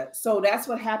initiator. So that's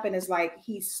what happened, is like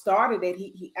he started it.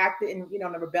 He acted in in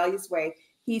a rebellious way.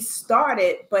 He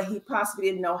started, but he possibly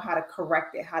didn't know how to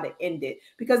correct it, how to end it.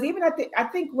 Because even I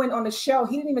think when on the show,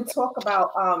 he didn't even talk about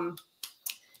I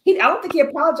don't think he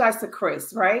apologized to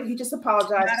Chris, right? He just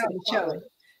apologized to the show.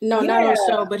 No, not on the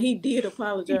show, but he did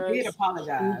apologize. He did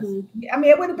apologize. I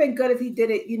mean, it would have been good if he did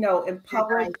it, in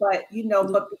public, but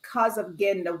but because of,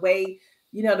 again, the way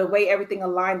the way everything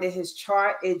aligned in his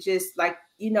chart, it just like,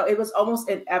 it was almost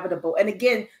inevitable. And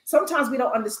again, sometimes we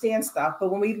don't understand stuff,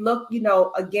 but when we look,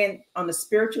 again, on the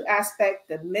spiritual aspect,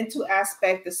 the mental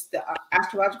aspect, the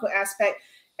astrological aspect,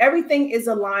 everything is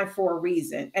aligned for a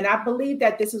reason. And I believe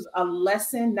that this is a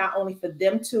lesson, not only for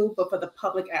them two, but for the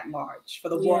public at large, for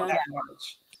the world at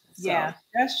large. So. Yeah,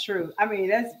 that's true. I mean,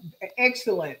 that's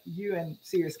excellent. You and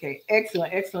Sears K,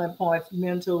 excellent points.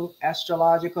 Mental,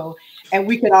 astrological, and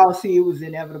we could all see it was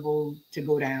inevitable to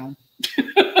go down.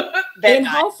 And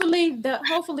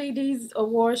hopefully these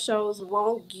award shows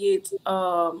won't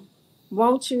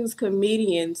choose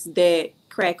comedians that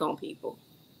crack on people,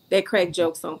 that crack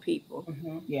jokes on people.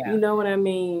 Yeah, you know what I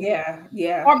mean.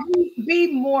 Yeah. Or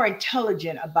be more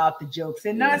intelligent about the jokes,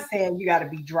 and not saying you got to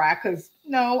be dry. Because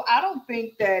no, I don't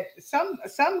think that some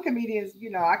comedians,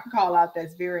 I can call out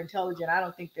that's very intelligent. I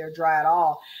don't think they're dry at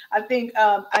all. I think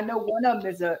I know one of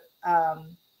them is a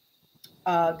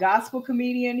gospel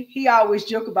comedian. He always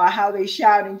joke about how they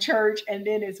shout in church, and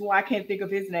then it's one, I can't think of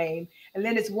his name, and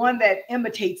then it's one that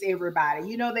imitates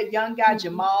everybody. That young guy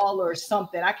Jamal or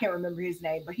something. I can't remember his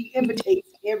name, but he imitates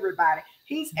everybody.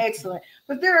 He's excellent.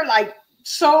 But there are like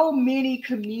so many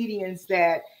comedians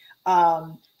that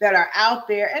that are out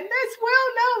there, and that's well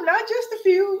known, not just a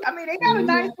few. I mean, they got a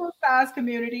nice little size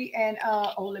community, and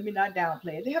let me not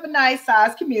downplay it. They have a nice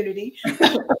size community,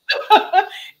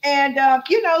 and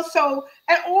so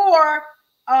or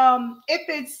if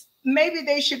it's maybe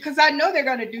they should, because I know they're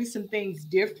going to do some things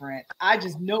different. I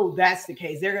just know that's the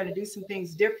case. They're going to do some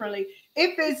things differently.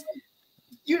 If it's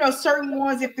certain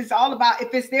ones, if it's all about,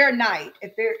 if it's their night,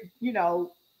 if they're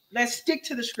let's stick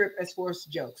to the script as far as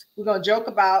jokes. We're going to joke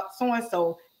about so and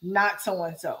so, not so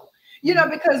and so,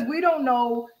 because we don't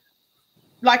know.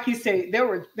 Like you say, there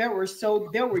were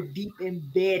deep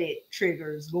embedded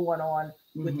triggers going on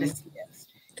with the CS.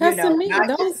 Because to me,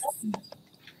 those.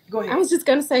 Go ahead. I was just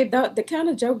gonna say the kind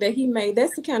of joke that he made.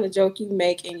 That's the kind of joke you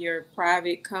make in your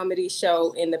private comedy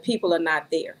show, and the people are not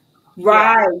there.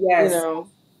 Right. Yes.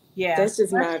 Yeah. That's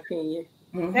just my opinion.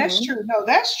 That's true. No,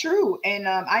 that's true. And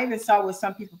I even saw what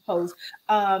some people post.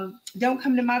 Don't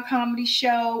come to my comedy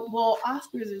show. Well,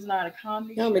 Oscars is not a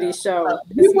comedy show.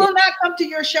 We will not come to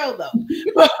your show though.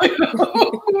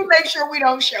 We'll make sure we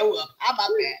don't show up. How about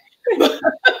that?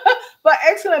 But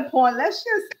excellent point. Let's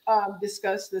just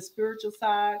discuss the spiritual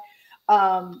side.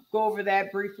 Go over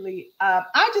that briefly.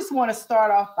 I just want to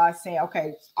start off by saying,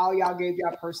 okay, all y'all gave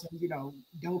y'all personal,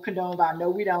 don't condone violence. No,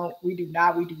 we don't. We do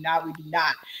not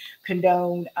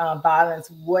condone violence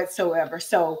whatsoever.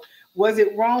 So was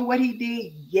it wrong what he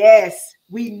did? Yes.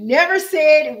 We never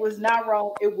said it was not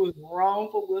wrong. It was wrong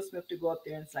for Will Smith to go up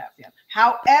there and slap him.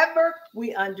 However,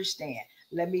 we understand.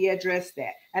 Let me address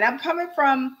that. And I'm coming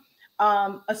from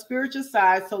a spiritual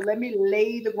side, so let me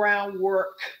lay the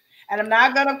groundwork. And I'm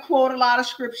not going to quote a lot of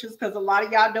scriptures because a lot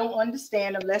of y'all don't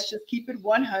understand them. Let's just keep it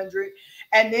 100.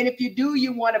 And then if you do,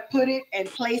 you want to put it and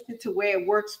place it to where it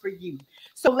works for you.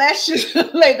 So let's just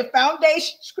lay the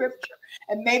foundation scripture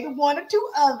and maybe one or two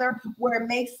other where it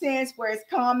makes sense, where it's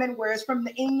common, where it's from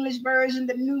the English version,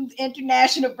 the New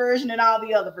International Version, and all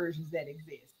the other versions that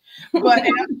exist. But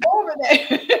over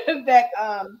that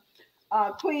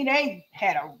Queen A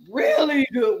had a really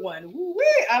good one.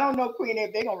 I don't know, Queen A,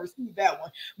 if they're going to receive that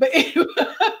one. But anyway,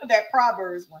 that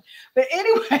Proverbs one. But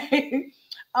anyway,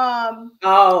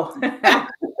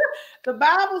 the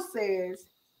Bible says,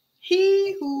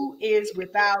 he who is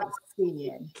without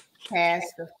sin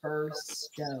cast the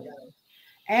first stone.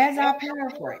 As I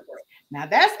paraphrase. Now,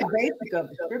 that's the basic of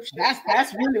the scripture.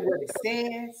 That's really what it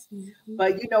says.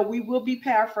 But, we will be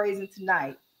paraphrasing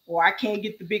tonight, or I can't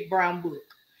get the big brown book.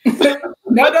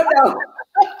 No.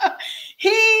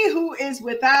 He who is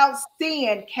without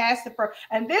sin cast the first,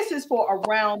 and this is for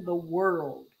around the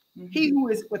world. He who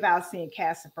is without sin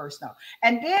cast the first stone.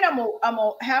 And then I'm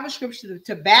gonna have a scripture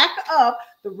to back up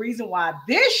the reason why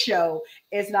this show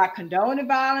is not condoning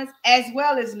violence, as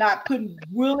well as not putting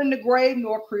Will in the grave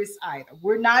nor Chris either.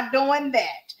 We're not doing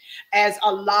that, as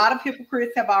a lot of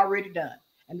hypocrites have already done,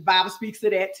 and the Bible speaks to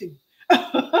that too.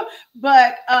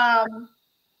 But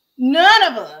none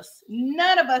of us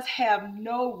have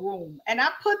no room. And I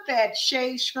put that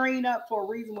shade screen up for a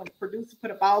reason. When the producer put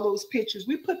up all those pictures,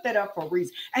 we put that up for a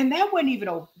reason. And that wasn't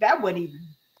even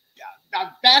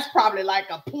that's probably like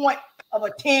a point of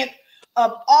a tenth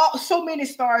of so many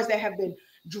stars that have been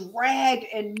dragged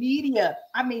in media.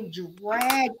 I mean,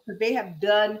 dragged, because they have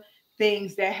done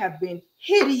things that have been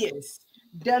hideous,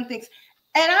 done things.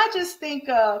 And I just think,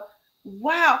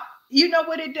 wow, you know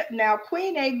what it does? Now,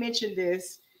 Queen A mentioned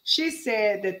this. She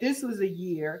said that this was a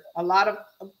year,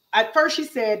 at first she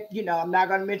said, I'm not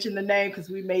going to mention the name because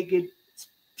we may get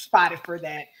spotted for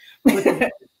that. But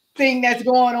the thing that's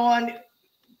going on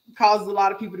causes a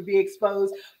lot of people to be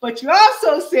exposed. But you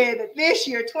also said that this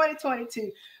year,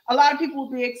 2022, a lot of people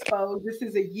will be exposed. This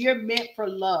is a year meant for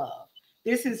love.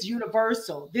 This is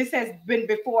universal. This has been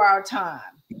before our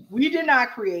time. We did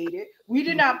not create it. We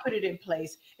did not put it in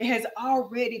place. It has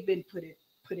already been put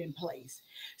in place.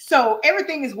 So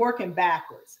everything is working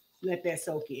backwards. Let that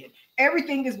soak in.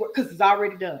 Everything is because it's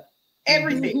already done.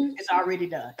 Everything is already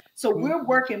done. So we're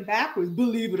working backwards,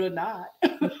 believe it or not.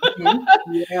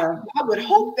 Yeah. I would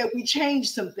hope that we change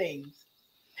some things.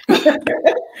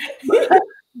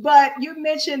 But you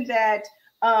mentioned that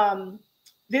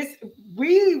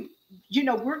we're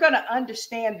going to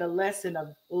understand the lesson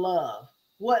of love,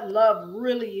 what love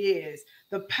really is,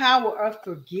 the power of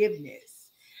forgiveness.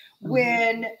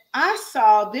 When I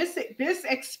saw this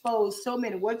exposed so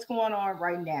many, what's going on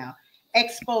right now,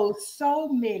 exposed so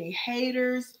many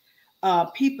haters,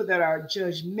 people that are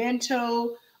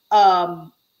judgmental,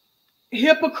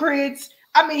 hypocrites.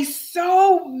 I mean,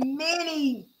 so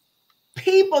many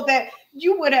people that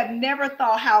you would have never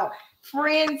thought how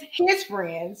his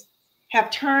friends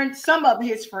have turned, some of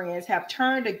his friends have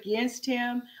turned against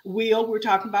him. We're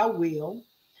talking about Will.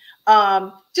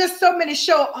 Just so many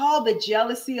show all the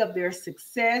jealousy of their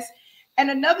success. And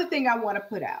another thing I want to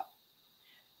put out,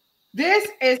 this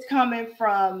is coming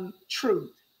from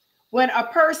truth. When a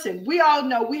person, we all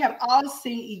know, we have all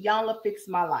seen Iyanla Fix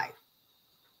My Life,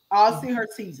 all seen her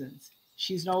seasons.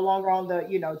 She's no longer on the,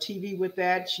 TV with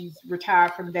that. She's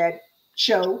retired from that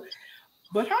show.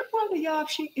 But I wonder, y'all,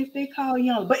 if they call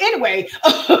Iyanla. But anyway,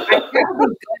 that would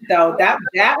be good though.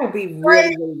 That would be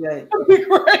really, really good. That would be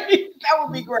great. That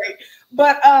would be great.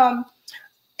 But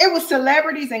it was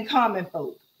celebrities and common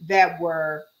folk that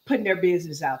were putting their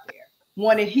business out there,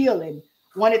 wanted healing,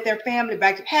 wanted their family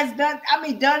back,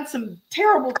 done some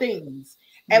terrible things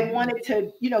and wanted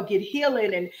to, get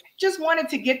healing and just wanted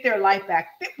to get their life back,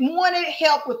 wanted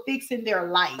help with fixing their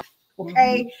life.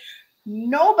 Okay.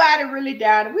 Nobody really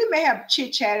died. We may have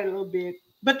chit-chatted a little bit,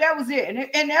 but that was it.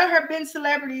 And there have been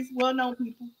celebrities, well-known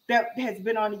people that has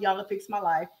been on the Iyanla Fix My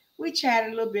Life. We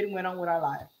chatted a little bit and went on with our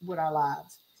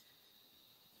lives.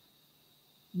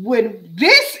 When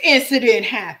this incident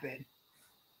happened,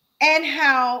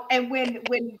 and when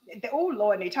oh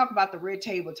Lord, they talk about the red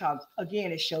table talk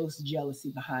again, it shows the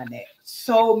jealousy behind that.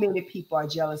 So many people are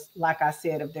jealous, like I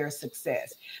said, of their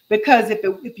success. Because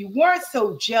if you weren't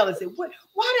so jealous, why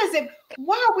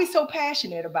are we so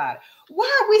passionate about it?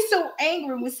 Why are we so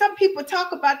angry when some people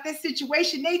talk about this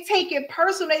situation? They take it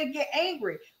personal, they get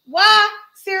angry. Why?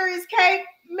 Serious K,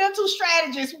 mental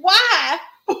strategist. Why?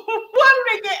 Why do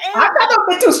they get angry? I'm not a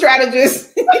mental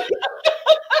strategist.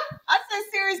 I said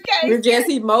serious case. We're just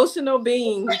emotional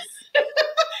beings.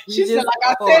 She said, like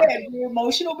I said, we're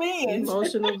emotional beings.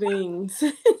 Emotional beings.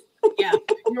 Yeah,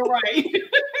 you're right.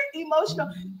 Emotional,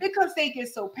 because they get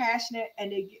so passionate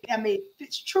and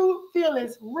it's true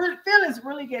feelings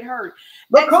really get hurt.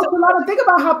 But Coach, think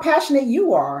about how passionate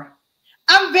you are.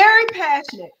 I'm very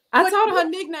passionate. I told her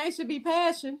nickname should be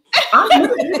Passion.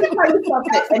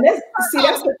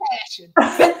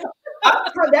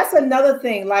 That's another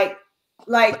thing. Like,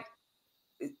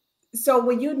 so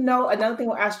when another thing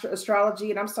with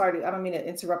astrology, and I'm sorry, I don't mean to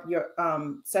interrupt your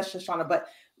session, Shauna, but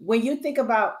when you think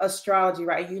about astrology,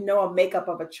 right, a makeup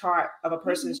of a chart, of a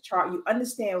person's chart, you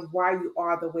understand why you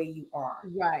are the way you are.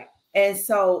 Right. And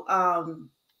so, and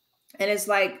it's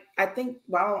like, I think,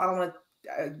 well, I don't want to,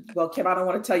 Kim, I don't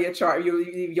want to tell your chart. You're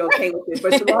okay with it,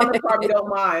 but Shalana probably don't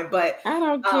mind. But I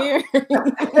don't care.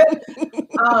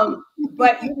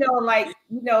 But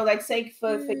say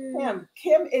for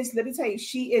Kim is. Let me tell you,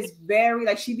 she is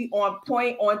very she be on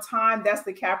point, on time. That's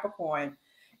the Capricorn,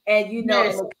 and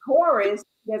yes. And the Taurus.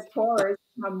 There's Taurus.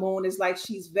 Her moon is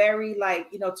she's very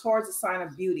Taurus is a sign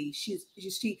of beauty. She's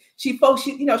she's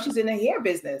in the hair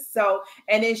business. So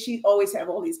and then she always have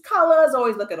all these colors,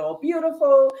 always looking all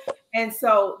beautiful. And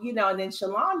so and then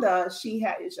Shalonda, she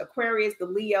has Aquarius. The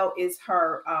Leo is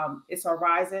her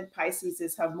rising. Pisces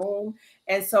is her moon,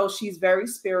 and so she's very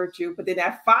spiritual. But then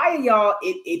that fire, y'all,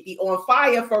 it be on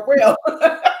fire for real.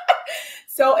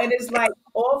 So, and it's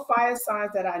all fire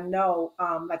signs that I know,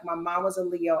 my mom was a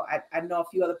Leo. I know a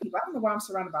few other people. I don't know why I'm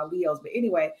surrounded by Leos, but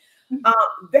anyway,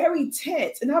 very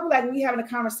tense. And I'll be like, when we having a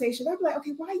conversation, I'll be like,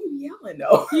 okay, why are you yelling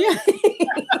though? Yeah.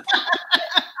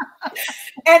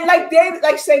 And David,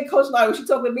 say Coach Lyle, she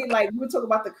talking to me, we were talking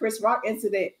about the Chris Rock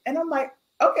incident. And I'm like,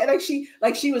 okay, she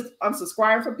was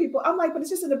unsubscribing from people. I'm like, but it's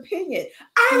just an opinion.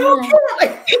 I don't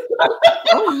care.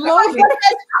 Oh Lord.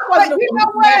 But you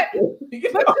know what?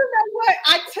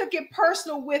 I took it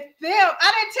personal with them.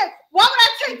 Why would I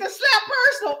take the slap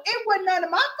personal? It wasn't none of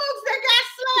my folks that got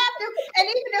slapped. And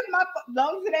even if as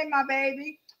long as it ain't my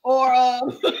baby or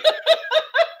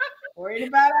or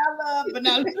anybody I love, but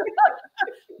not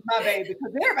my baby,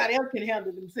 because everybody else can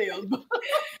handle themselves. But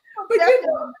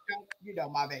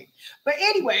my baby. But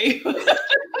anyway,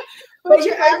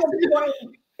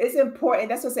 it's important.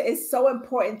 That's what I say. It's so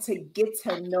important to get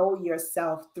to know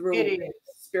yourself through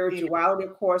spirituality,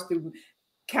 of course, through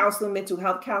counseling, mental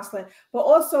health counseling, but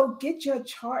also get your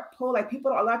chart pulled. A lot of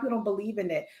people don't believe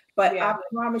in it, but I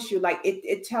promise you,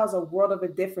 it tells a world of a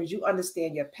difference. You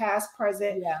understand your past,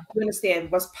 present. You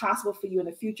understand what's possible for you in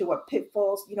the future, what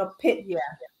pitfalls,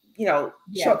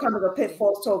 shortcomings or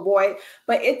pitfalls to avoid.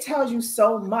 But it tells you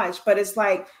so much. But it's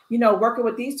working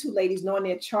with these two ladies, knowing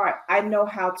their chart, I know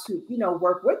how to,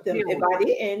 work with them. If I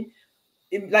didn't,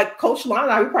 Coach Lana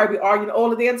and I would probably be arguing all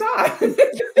the damn time.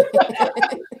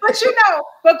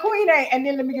 But Queen A, and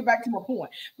then let me get back to my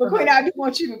point. But Queen A, I do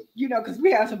want you to, because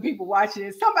we have some people watching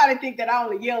this. Somebody think that I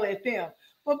only yell at them.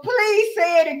 But please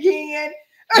say it again.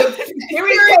 I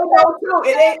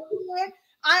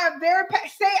am very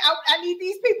I need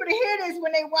these people to hear this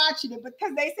when they watching it,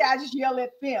 because they say I just yell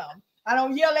at them. I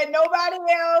don't yell at nobody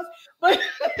else. But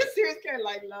Serious K,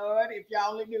 like, Lord, if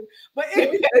y'all only knew. But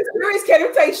Serious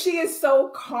K, tell you, she is so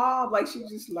calm. Like, she's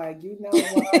just like, you know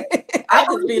what? I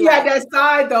believe she like, had that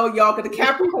side though, y'all, because the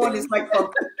Capricorn is like, the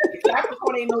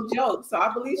Capricorn ain't no joke. So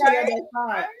I believe she had that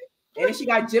side. And then she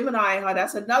got Gemini in her.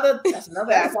 That's another aspect.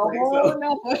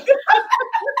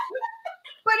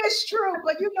 But it's true.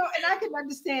 But you know, and I can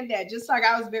understand that. Just like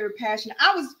I was very passionate.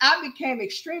 I became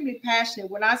extremely passionate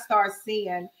when I started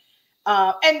seeing.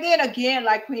 And then again,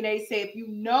 like Queen A said, if you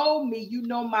know me, you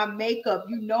know my makeup,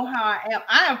 you know how I am.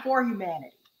 I am for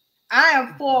humanity. I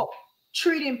am for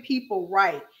treating people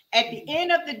right. At the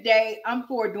end of the day, I'm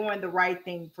for doing the right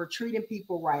thing, for treating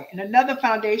people right. And another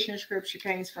foundation scripture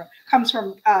comes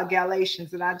from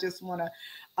Galatians, and I just want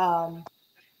to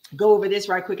go over this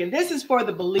right quick. And this is for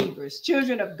the believers,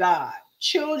 children of God,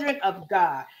 children of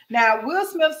God. Now, Will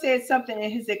Smith said something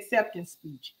in his acceptance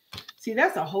speech. See,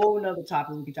 that's a whole nother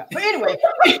topic we can talk. But anyway,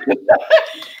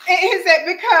 he said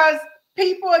because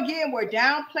people again were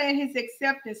downplaying his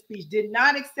acceptance speech, did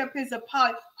not accept his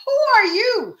apology. Who are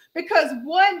you? Because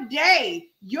one day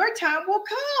your time will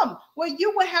come where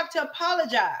you will have to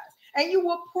apologize, and you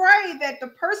will pray that the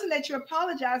person that you're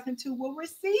apologizing to will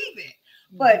receive it.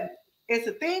 But it's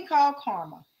a thing called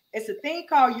karma. It's a thing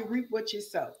called you reap what you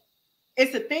sow.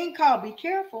 It's a thing called be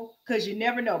careful, because you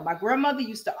never know. My grandmother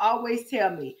used to always tell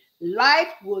me, life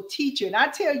will teach you. And I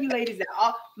tell you ladies that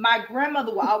my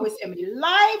grandmother will always tell me,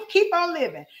 life, keep on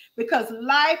living, because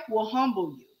life will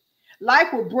humble you.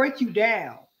 Life will break you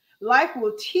down. Life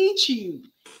will teach you.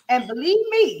 And believe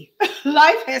me,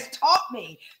 life has taught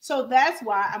me. So that's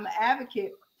why I'm an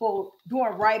advocate for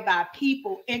doing right by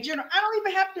people in general. I don't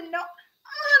even have to know.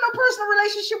 I don't have no personal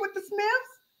relationship with the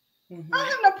Smiths. I don't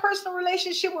have no personal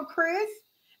relationship with Chris.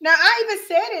 Now, I even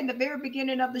said in the very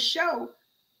beginning of the show,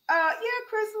 yeah,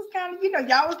 Chris was kind of,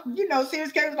 y'all was,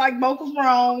 Serious K was like, both was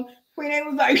wrong. Queen A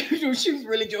was like, she was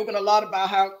really joking a lot about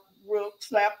how Will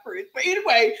slapped Chris. But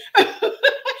anyway, and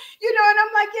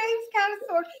I'm like, yeah, he's kind of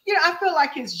sort of, I feel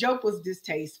like his joke was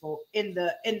distasteful in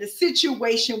the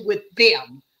situation with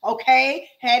them. Okay,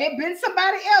 had it been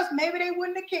somebody else, maybe they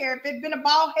wouldn't have cared. If it'd been a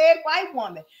bald-headed white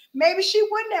woman, maybe she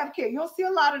wouldn't have cared. You don't see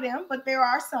a lot of them, but there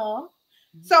are some.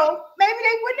 So maybe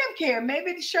they wouldn't have cared.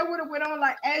 Maybe the show would have went on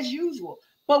like as usual.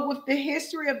 But with the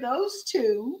history of those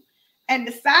two and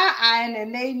the side eyeing,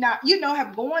 and they not,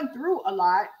 have gone through a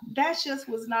lot, that just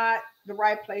was not the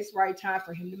right place, right time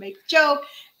for him to make a joke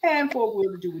and for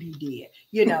Will to do what he did.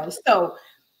 So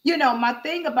my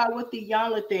thing about what the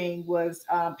Yala thing was,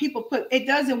 it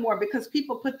doesn't work because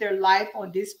people put their life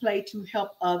on display to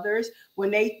help others. When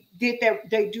they did that,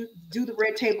 they do the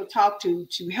red table talk to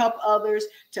help others,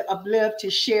 to uplift,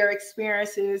 to share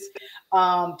experiences,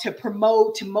 to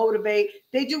promote, to motivate.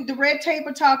 They do the red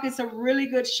table talk. It's a really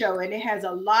good show, and it has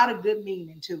a lot of good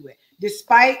meaning to it.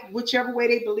 Despite whichever way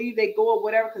they believe they go or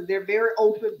whatever, because they're very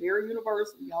open, very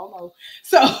universal, y'all know.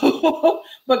 So,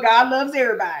 but God loves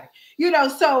everybody,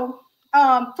 so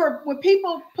for when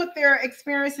people put their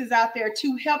experiences out there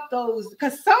to help those,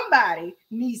 because somebody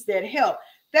needs that help,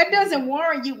 that doesn't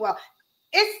warrant you. Well,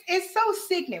 it's so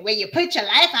sickening when you put your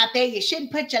life out there. You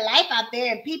shouldn't put your life out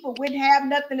there, and people wouldn't have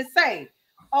nothing to say.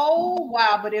 Oh,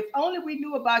 wow. But if only we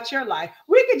knew about your life,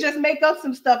 we could just make up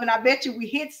some stuff. And I bet you we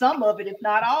hit some of it, if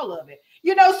not all of it.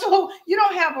 So you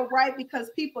don't have a right, because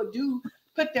people do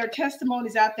put their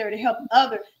testimonies out there to help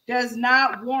others, does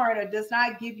not warrant or does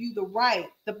not give you the right.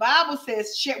 The Bible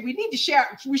says we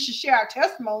should share our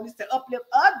testimonies to uplift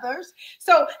others.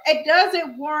 So it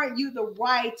doesn't warrant you the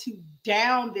right to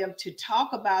down them, to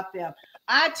talk about them.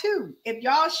 I too, if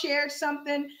y'all have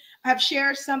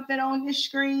shared something on this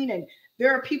screen, and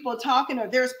there are people talking, or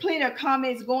there's plenty of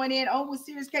comments going in. Oh, well,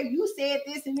 Serious K, you said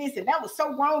this and this, and that was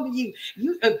so wrong with you.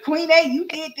 You, Queen A, you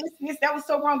did this and this, that was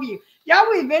so wrong with you. Y'all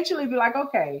will eventually be like,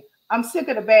 okay, I'm sick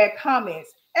of the bad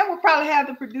comments, and we'll probably have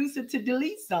the producer to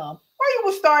delete some, or you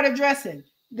will start addressing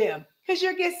them, because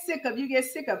you get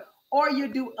sick of, or you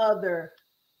do other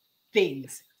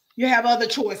things. You have other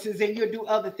choices, and you do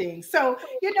other things. So,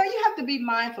 you have to be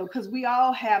mindful, because we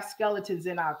all have skeletons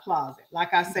in our closet.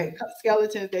 Like I say,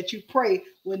 skeletons that you pray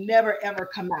will never, ever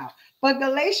come out. But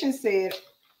Galatians said,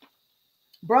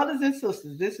 brothers and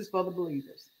sisters, this is for the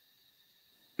believers.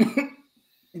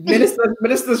 Minister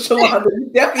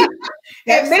Shalonda, definitely.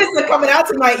 That minister coming out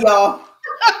tonight, y'all.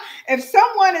 If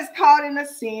someone is caught in a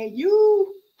sin,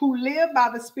 you who live by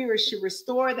the Spirit should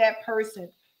restore that person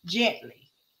gently.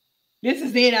 This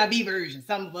is the NIV version.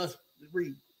 Some of us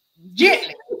read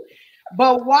gently.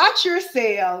 But watch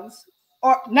yourselves.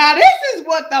 Now, this is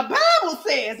what the Bible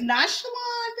says. Not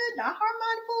Shalonda, not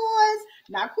Harmonic Boys,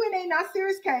 not Queen A, not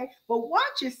Serious K. But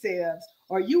watch yourselves,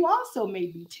 or you also may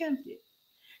be tempted.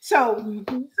 So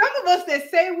some of us that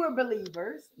say we're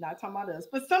believers, not talking about us,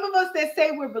 but some of us that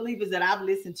say we're believers that I've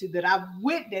listened to, that I've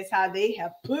witnessed how they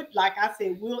have put, like I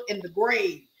said, Will in the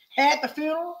grave, had the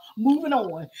funeral, moving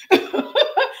on,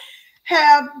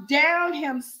 have downed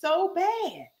him so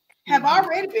bad, have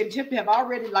already been tempted, have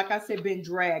already, like I said, been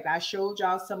dragged. I showed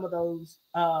y'all some of those.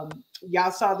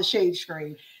 Y'all saw the shade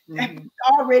screen. Have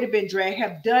already been dragged,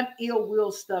 have done ill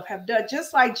will stuff, have done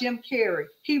just like Jim Carrey.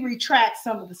 He retracts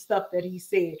some of the stuff that he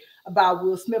said about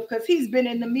Will Smith because he's been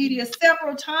in the media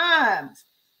several times.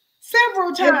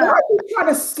 Several times. And why are you trying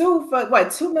to sue for what,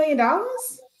 $2 million?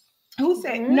 Who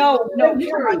said no?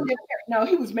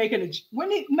 He was making a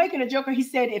joke. He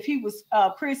said if he was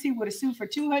Chris, he would have sued for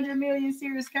 200 million.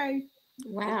 Serious K.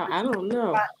 Wow, I don't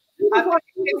know. I'll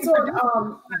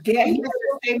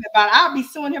be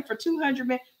suing him for 200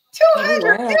 million.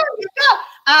 200 million. No,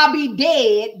 I'll be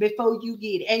dead before you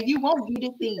get it, and you won't get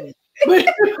it then.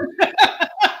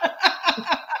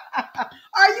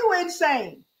 Are you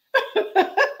insane?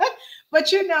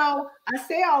 But you know, I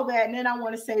say all that, and then I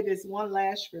want to say this one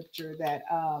last scripture that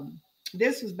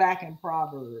this was back in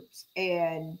Proverbs,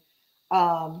 and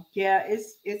yeah,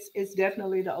 it's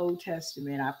definitely the Old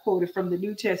Testament. I quoted from the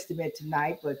New Testament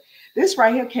tonight, but this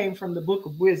right here came from the Book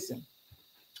of Wisdom.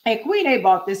 And Queen A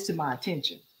brought this to my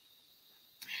attention.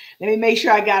 Let me make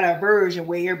sure I got a version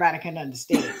where everybody can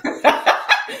understand.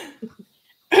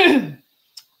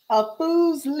 A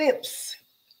fool's lips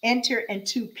enter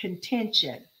into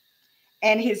contention,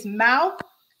 and his mouth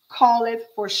calleth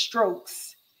for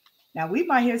strokes. Now we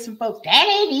might hear some folks, that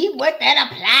ain't even what that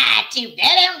applied to.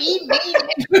 That don't even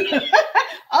mean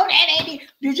oh, that ain't even.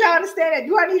 Did y'all understand that?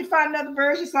 Do I need to find another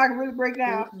version so I can really break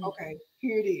down? Okay,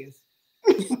 here it is.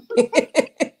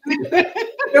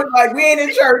 Like we ain't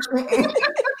in church.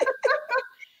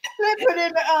 Let's put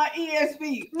in the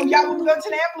ESV. Oh, y'all want to go to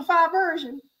the Amplified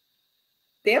version?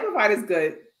 The Amplified is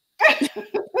good.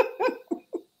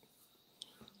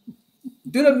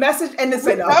 Do the Message and the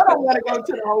say. I don't want to go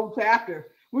to the whole chapter.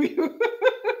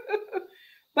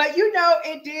 But you know,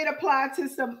 it did apply to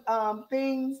some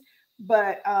things.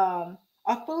 But a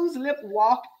fool's lip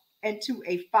walk into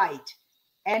a fight,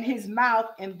 and his mouth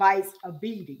invites a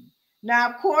beating. Now,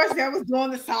 of course, that was during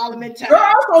the Solomon time.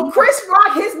 Girl, so Chris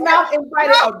Rock, his mouth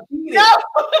invited a beating. No,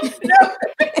 wrong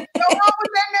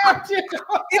with that narrative.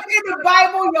 It's in the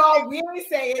Bible, y'all. We ain't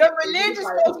say it. The religious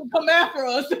folks will come after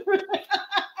us. That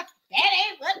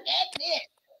ain't what that meant.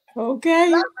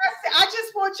 Okay. I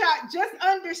just want y'all just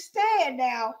understand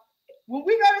now. When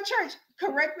we go to church,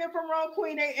 correct me if I'm wrong,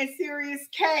 Queen A and Sirius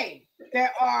K,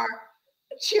 there are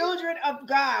children of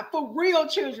God, for real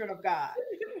children of God.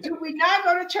 Do we not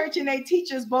go to church and they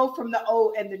teach us both from the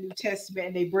Old and the New Testament,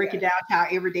 and they break it down to our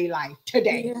everyday life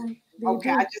today? Yeah,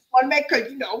 okay, I just want to make sure,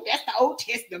 you know, that's the Old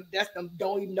Testament. That's them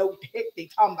don't even know what the heck they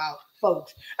talking about,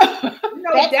 folks. That's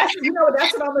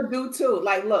what I'm gonna do too.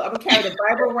 Like, look, I'm gonna carry the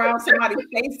Bible around. Somebody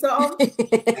say something.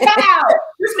 Wow,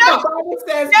 this is what the Bible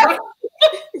says.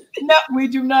 No, we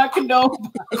do not condone.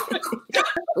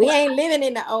 We ain't living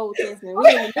in the Old Testament. We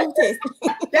in the New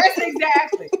Testament. That's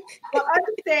exactly. But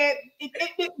understand,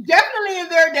 it definitely in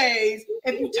their days,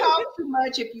 if you talk too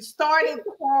much, if you started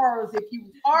quarrels, if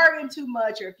you arguing too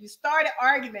much, or if you started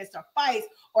arguments or fights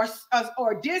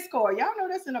or discord, y'all know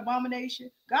that's an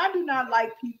abomination. God do not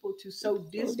like people to sow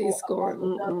discord.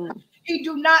 He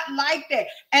do not like that.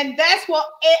 And that's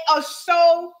what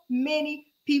so many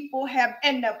people have.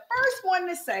 And the first one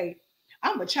to say,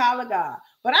 I'm a child of God.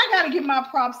 But I got to give my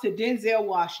props to Denzel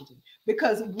Washington,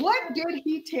 because what did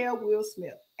he tell Will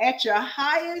Smith? At your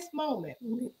highest moment,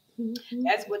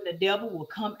 that's when the devil will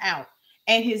come out,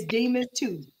 and his demons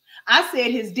too. I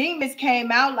said his demons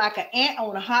came out like an ant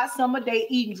on a hot summer day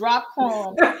eating drop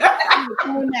crumbs.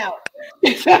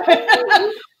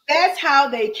 That's how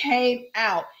they came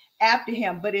out after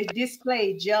him. But it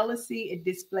displayed jealousy, it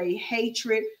displayed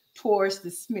hatred towards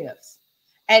the Smiths.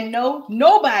 And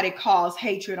nobody calls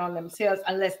hatred on themselves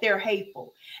unless they're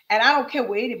hateful. And I don't care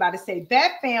what anybody say.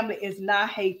 That family is not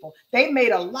hateful. They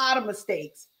made a lot of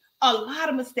mistakes. A lot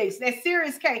of mistakes. That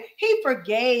Sirius K, he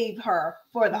forgave her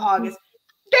for the August.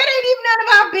 That ain't even none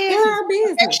of our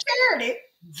business. They shared it.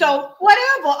 So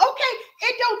whatever. Okay.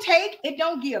 It don't take, it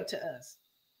don't give to us.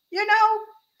 You know?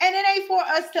 And it ain't for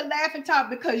us to laugh and talk,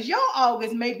 because your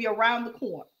August may be around the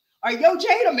corner. Or your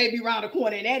Jada may be around the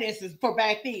corner in that instance for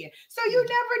back then. So you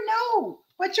never know.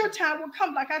 But your time will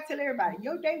come. Like I tell everybody,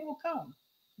 your day will come.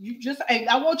 And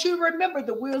I want you to remember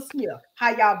the Will Smith,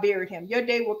 how y'all buried him. Your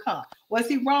day will come. Was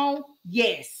he wrong?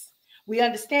 Yes. We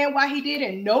understand why he did,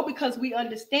 and no, because we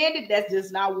understand it, that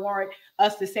does not warrant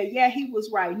us to say, yeah, he was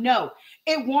right. No,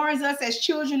 it warrants us as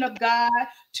children of God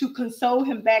to console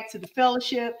him back to the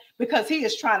fellowship, because he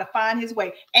is trying to find his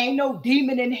way. Ain't no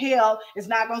demon in hell is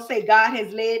not going to say God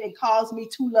has led and caused me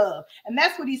to love. And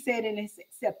that's what he said in his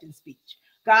acceptance speech.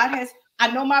 God has,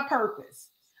 I know my purpose.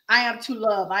 I am to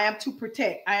love. I am to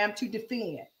protect. I am to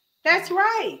defend. That's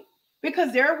right.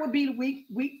 Because there will be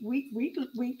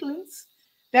weaklings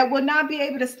that will not be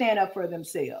able to stand up for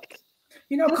themselves.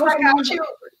 You know, just Coach, like our children.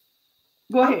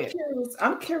 Go ahead.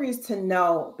 I'm curious to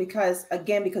know, because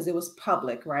it was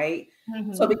public, right?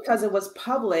 Mm-hmm. So because it was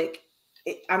public,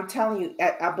 I'm telling you,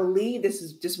 I believe this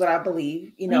is just what I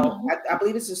believe. You know, mm-hmm. I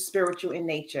believe this is spiritual in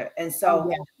nature, and so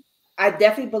I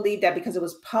definitely believe that because it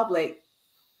was public.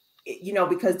 You know,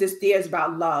 because this day is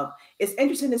about love. It's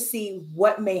interesting to see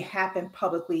what may happen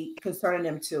publicly concerning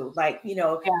them too. Like, you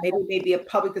know, maybe a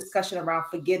public discussion around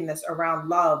forgiveness, around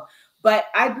love. But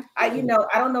I you know,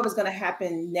 I don't know if it's going to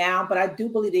happen now, but I do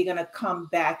believe they're going to come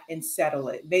back and settle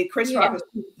it. Maybe Chris Rock,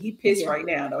 he pissed right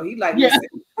now, though. He like, listen.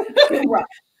 Right.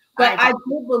 But I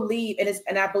do believe,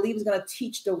 and I believe it's going to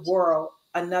teach the world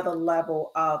another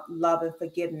level of love and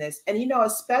forgiveness. And, you know,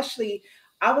 especially,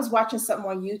 I was watching something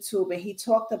on YouTube, and he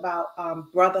talked about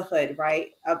brotherhood,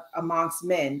 right, amongst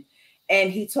men.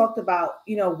 And he talked about,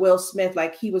 you know, Will Smith,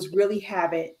 like he was really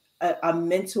having a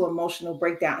mental, emotional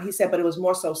breakdown. He said, but it was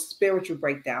more so spiritual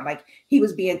breakdown. Like he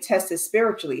was being tested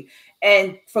spiritually.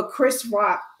 And for Chris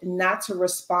Rock not to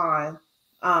respond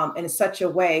in such a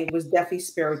way was definitely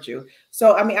spiritual.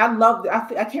 So, I mean, I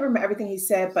can't remember everything he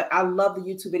said, but I love the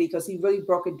YouTube video because he really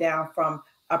broke it down from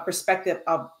a perspective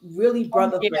of really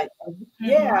brotherhood.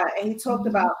 Yeah. And he talked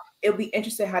about, it'll be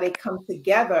interesting how they come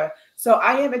together. So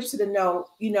I am interested to know,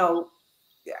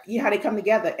 how they come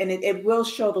together, and it will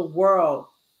show the world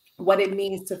what it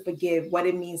means to forgive, what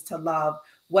it means to love,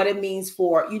 what it means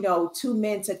for, two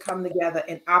men to come together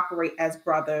and operate as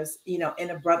brothers, in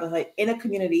a brotherhood, in a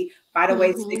community. By the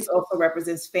way, 6 also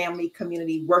represents family,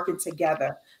 community, working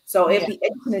together. So it'd be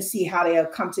interesting to see how they'll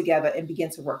come together and begin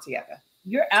to work together.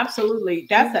 You're absolutely,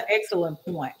 that's an excellent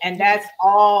point. And that's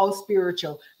all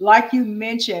spiritual. Like you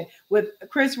mentioned, with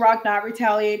Chris Rock not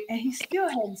retaliating, and he still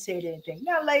hadn't said anything.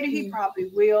 Now later he probably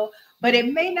will, but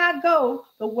it may not go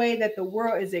the way that the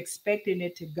world is expecting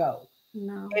it to go.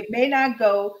 No, it may not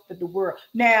go with the world.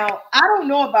 Now, I don't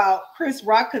know about Chris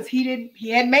Rock because he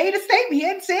hadn't made a statement. He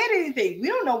hadn't said anything. We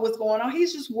don't know what's going on.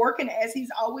 He's just working as he's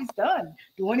always done,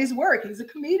 doing his work. He's a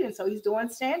comedian, so he's doing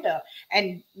stand-up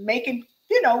and making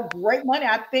great money.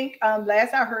 I think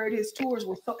last I heard his tours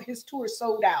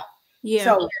sold out. Yeah.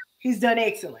 So he's done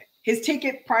excellent. His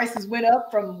ticket prices went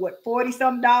up from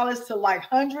 $40-some to like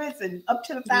hundreds and up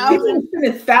to thousands.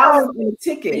 $1,000 in a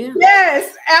ticket. Yeah.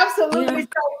 Yes, absolutely. Yeah.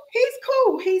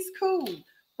 So he's cool.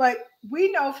 But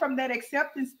we know from that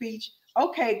acceptance speech,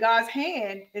 okay, God's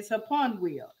hand is upon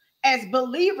Will. As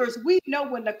believers, we know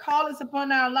when the call is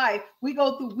upon our life, we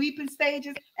go through weeping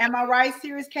stages. Am I right,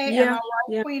 Sirius K? Am I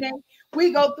right, Queen A?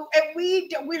 We go through,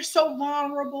 and we're so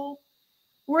vulnerable.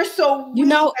 We're so weak.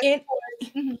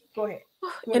 Go ahead.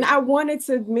 And I wanted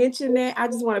to mention that. I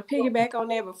just want to piggyback on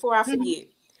that before I forget.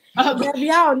 Have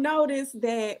y'all noticed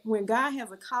that when God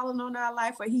has a calling on our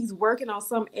life, or he's working on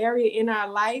some area in our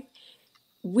life,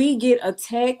 we get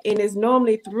attacked, and it's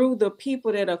normally through the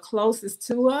people that are closest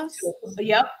to us.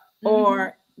 Yep.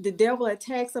 Or the devil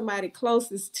attacks somebody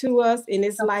closest to us, and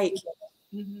it's like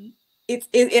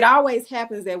it always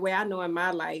happens that way. I know in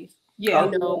my life. Yeah,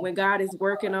 when God is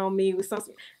working on me with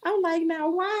something, I'm like, now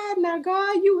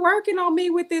God, you working on me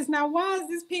with this. Now, why is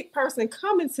this person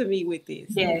coming to me with this?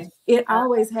 Yes, it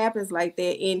always happens like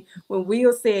that. And when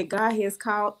Will said God has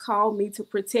called me to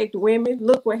protect women,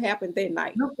 look what happened that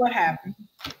night. Look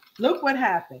what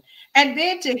happened. And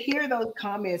then to hear those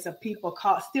comments of people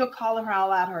still calling her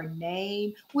out her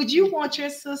name. Would you want your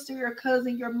sister, your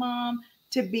cousin, your mom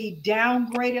to be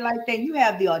downgraded like that? You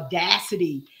have the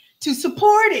audacity to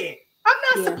support it.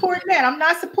 I'm not supporting that. I'm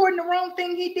not supporting the wrong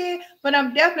thing he did, but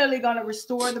I'm definitely going to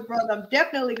restore the brother. I'm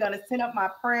definitely going to send up my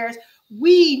prayers.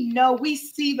 We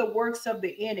see the works of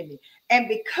the enemy. And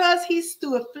because he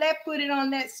stood flat-footed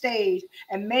on that stage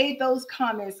and made those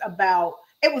comments about,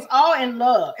 it was all in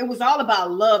love. It was all about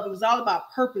love. It was all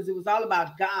about purpose. It was all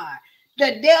about God.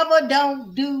 The devil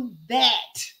don't do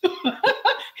that.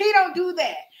 He don't do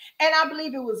that. And I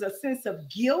believe it was a sense of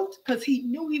guilt because he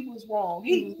knew he was wrong.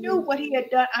 He knew what he had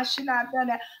done. I should not have done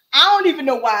that. I don't even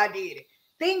know why I did it.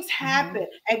 Things happen.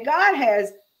 And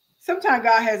sometimes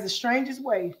God has the strangest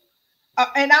way.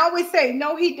 And I always say,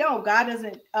 no, he don't. God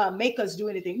doesn't make us do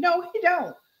anything. No, he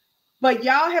don't. But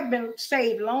y'all have been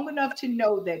saved long enough to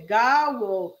know that God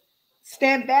will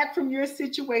stand back from your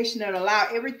situation and allow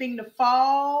everything to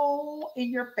fall in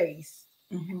your face.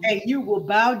 And you will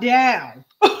bow down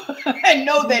and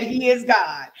know that he is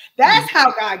God. That's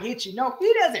how God gets you. No,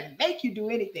 he doesn't make you do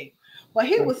anything, but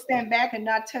he will stand back and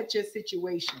not touch your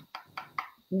situation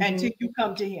until you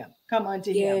come to him. Come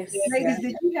unto him. Ladies,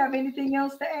 did you have anything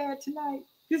else to add tonight?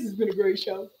 This has been a great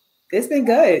show. It's been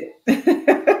good.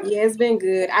 Yeah, it's been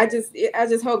good. I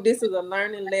just hope this is a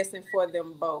learning lesson for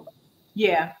them both.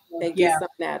 Yeah. They get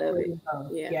something out of it.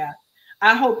 Yeah.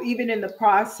 I hope even in the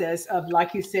process of,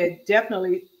 like you said,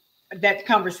 definitely that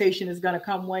conversation is going to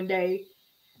come one day,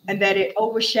 and that it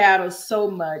overshadows so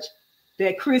much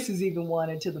that Chris is even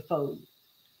wanted to the fold.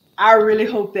 I really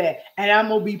hope that, and I'm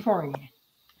gonna be praying.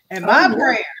 And my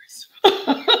prayers,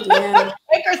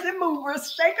 shakers and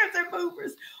movers.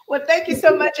 Well, thank you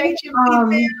so much,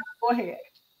 HMP. Go ahead.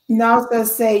 I was gonna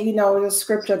say, the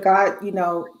scripture, God, you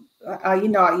know how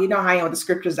I am with the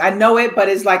scriptures. I know it, but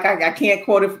it's like I can't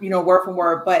quote it, word for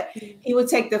word. But he would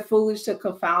take the foolish to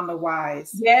confound the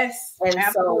wise. Yes, and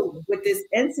absolutely. So with this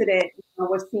incident,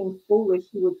 what seemed foolish,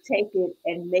 he would take it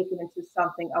and make it into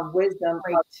something of wisdom,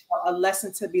 a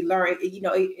lesson to be learned.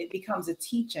 It becomes a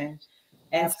teaching.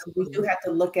 And so we do have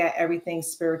to look at everything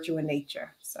spiritual in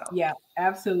nature. So yeah,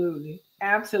 absolutely.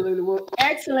 Well,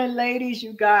 excellent, ladies.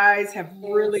 You guys have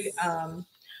really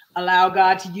allowed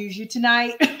God to use you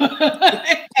tonight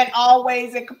and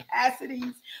always in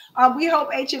capacities. We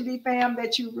hope HMV fam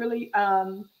that you really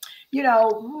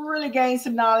really gain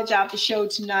some knowledge out the show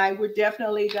tonight. We're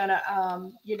definitely gonna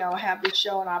have this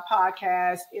show on our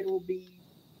podcast. It will be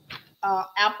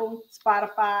Apple,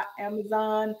 Spotify,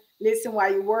 Amazon. Listen while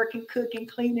you're working, cooking,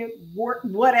 cleaning, work,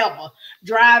 whatever,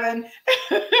 driving.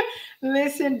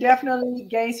 Listen, definitely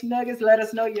gain some nuggets. Let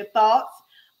us know your thoughts.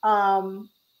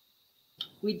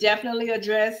 We definitely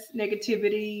address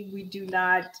negativity. We do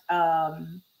not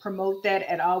promote that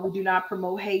at all. We do not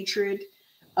promote hatred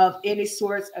of any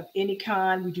sorts, of any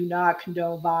kind. We do not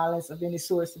condone violence of any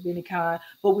sorts, of any kind.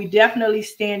 But we definitely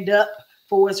stand up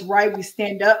for what's right. We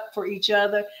stand up for each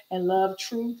other and love,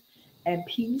 truth, and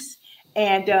peace.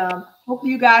 And hope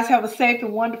you guys have a safe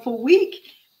and wonderful week.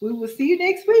 We will see you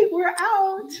next week. We're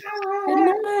out.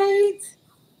 Good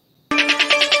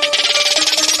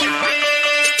night.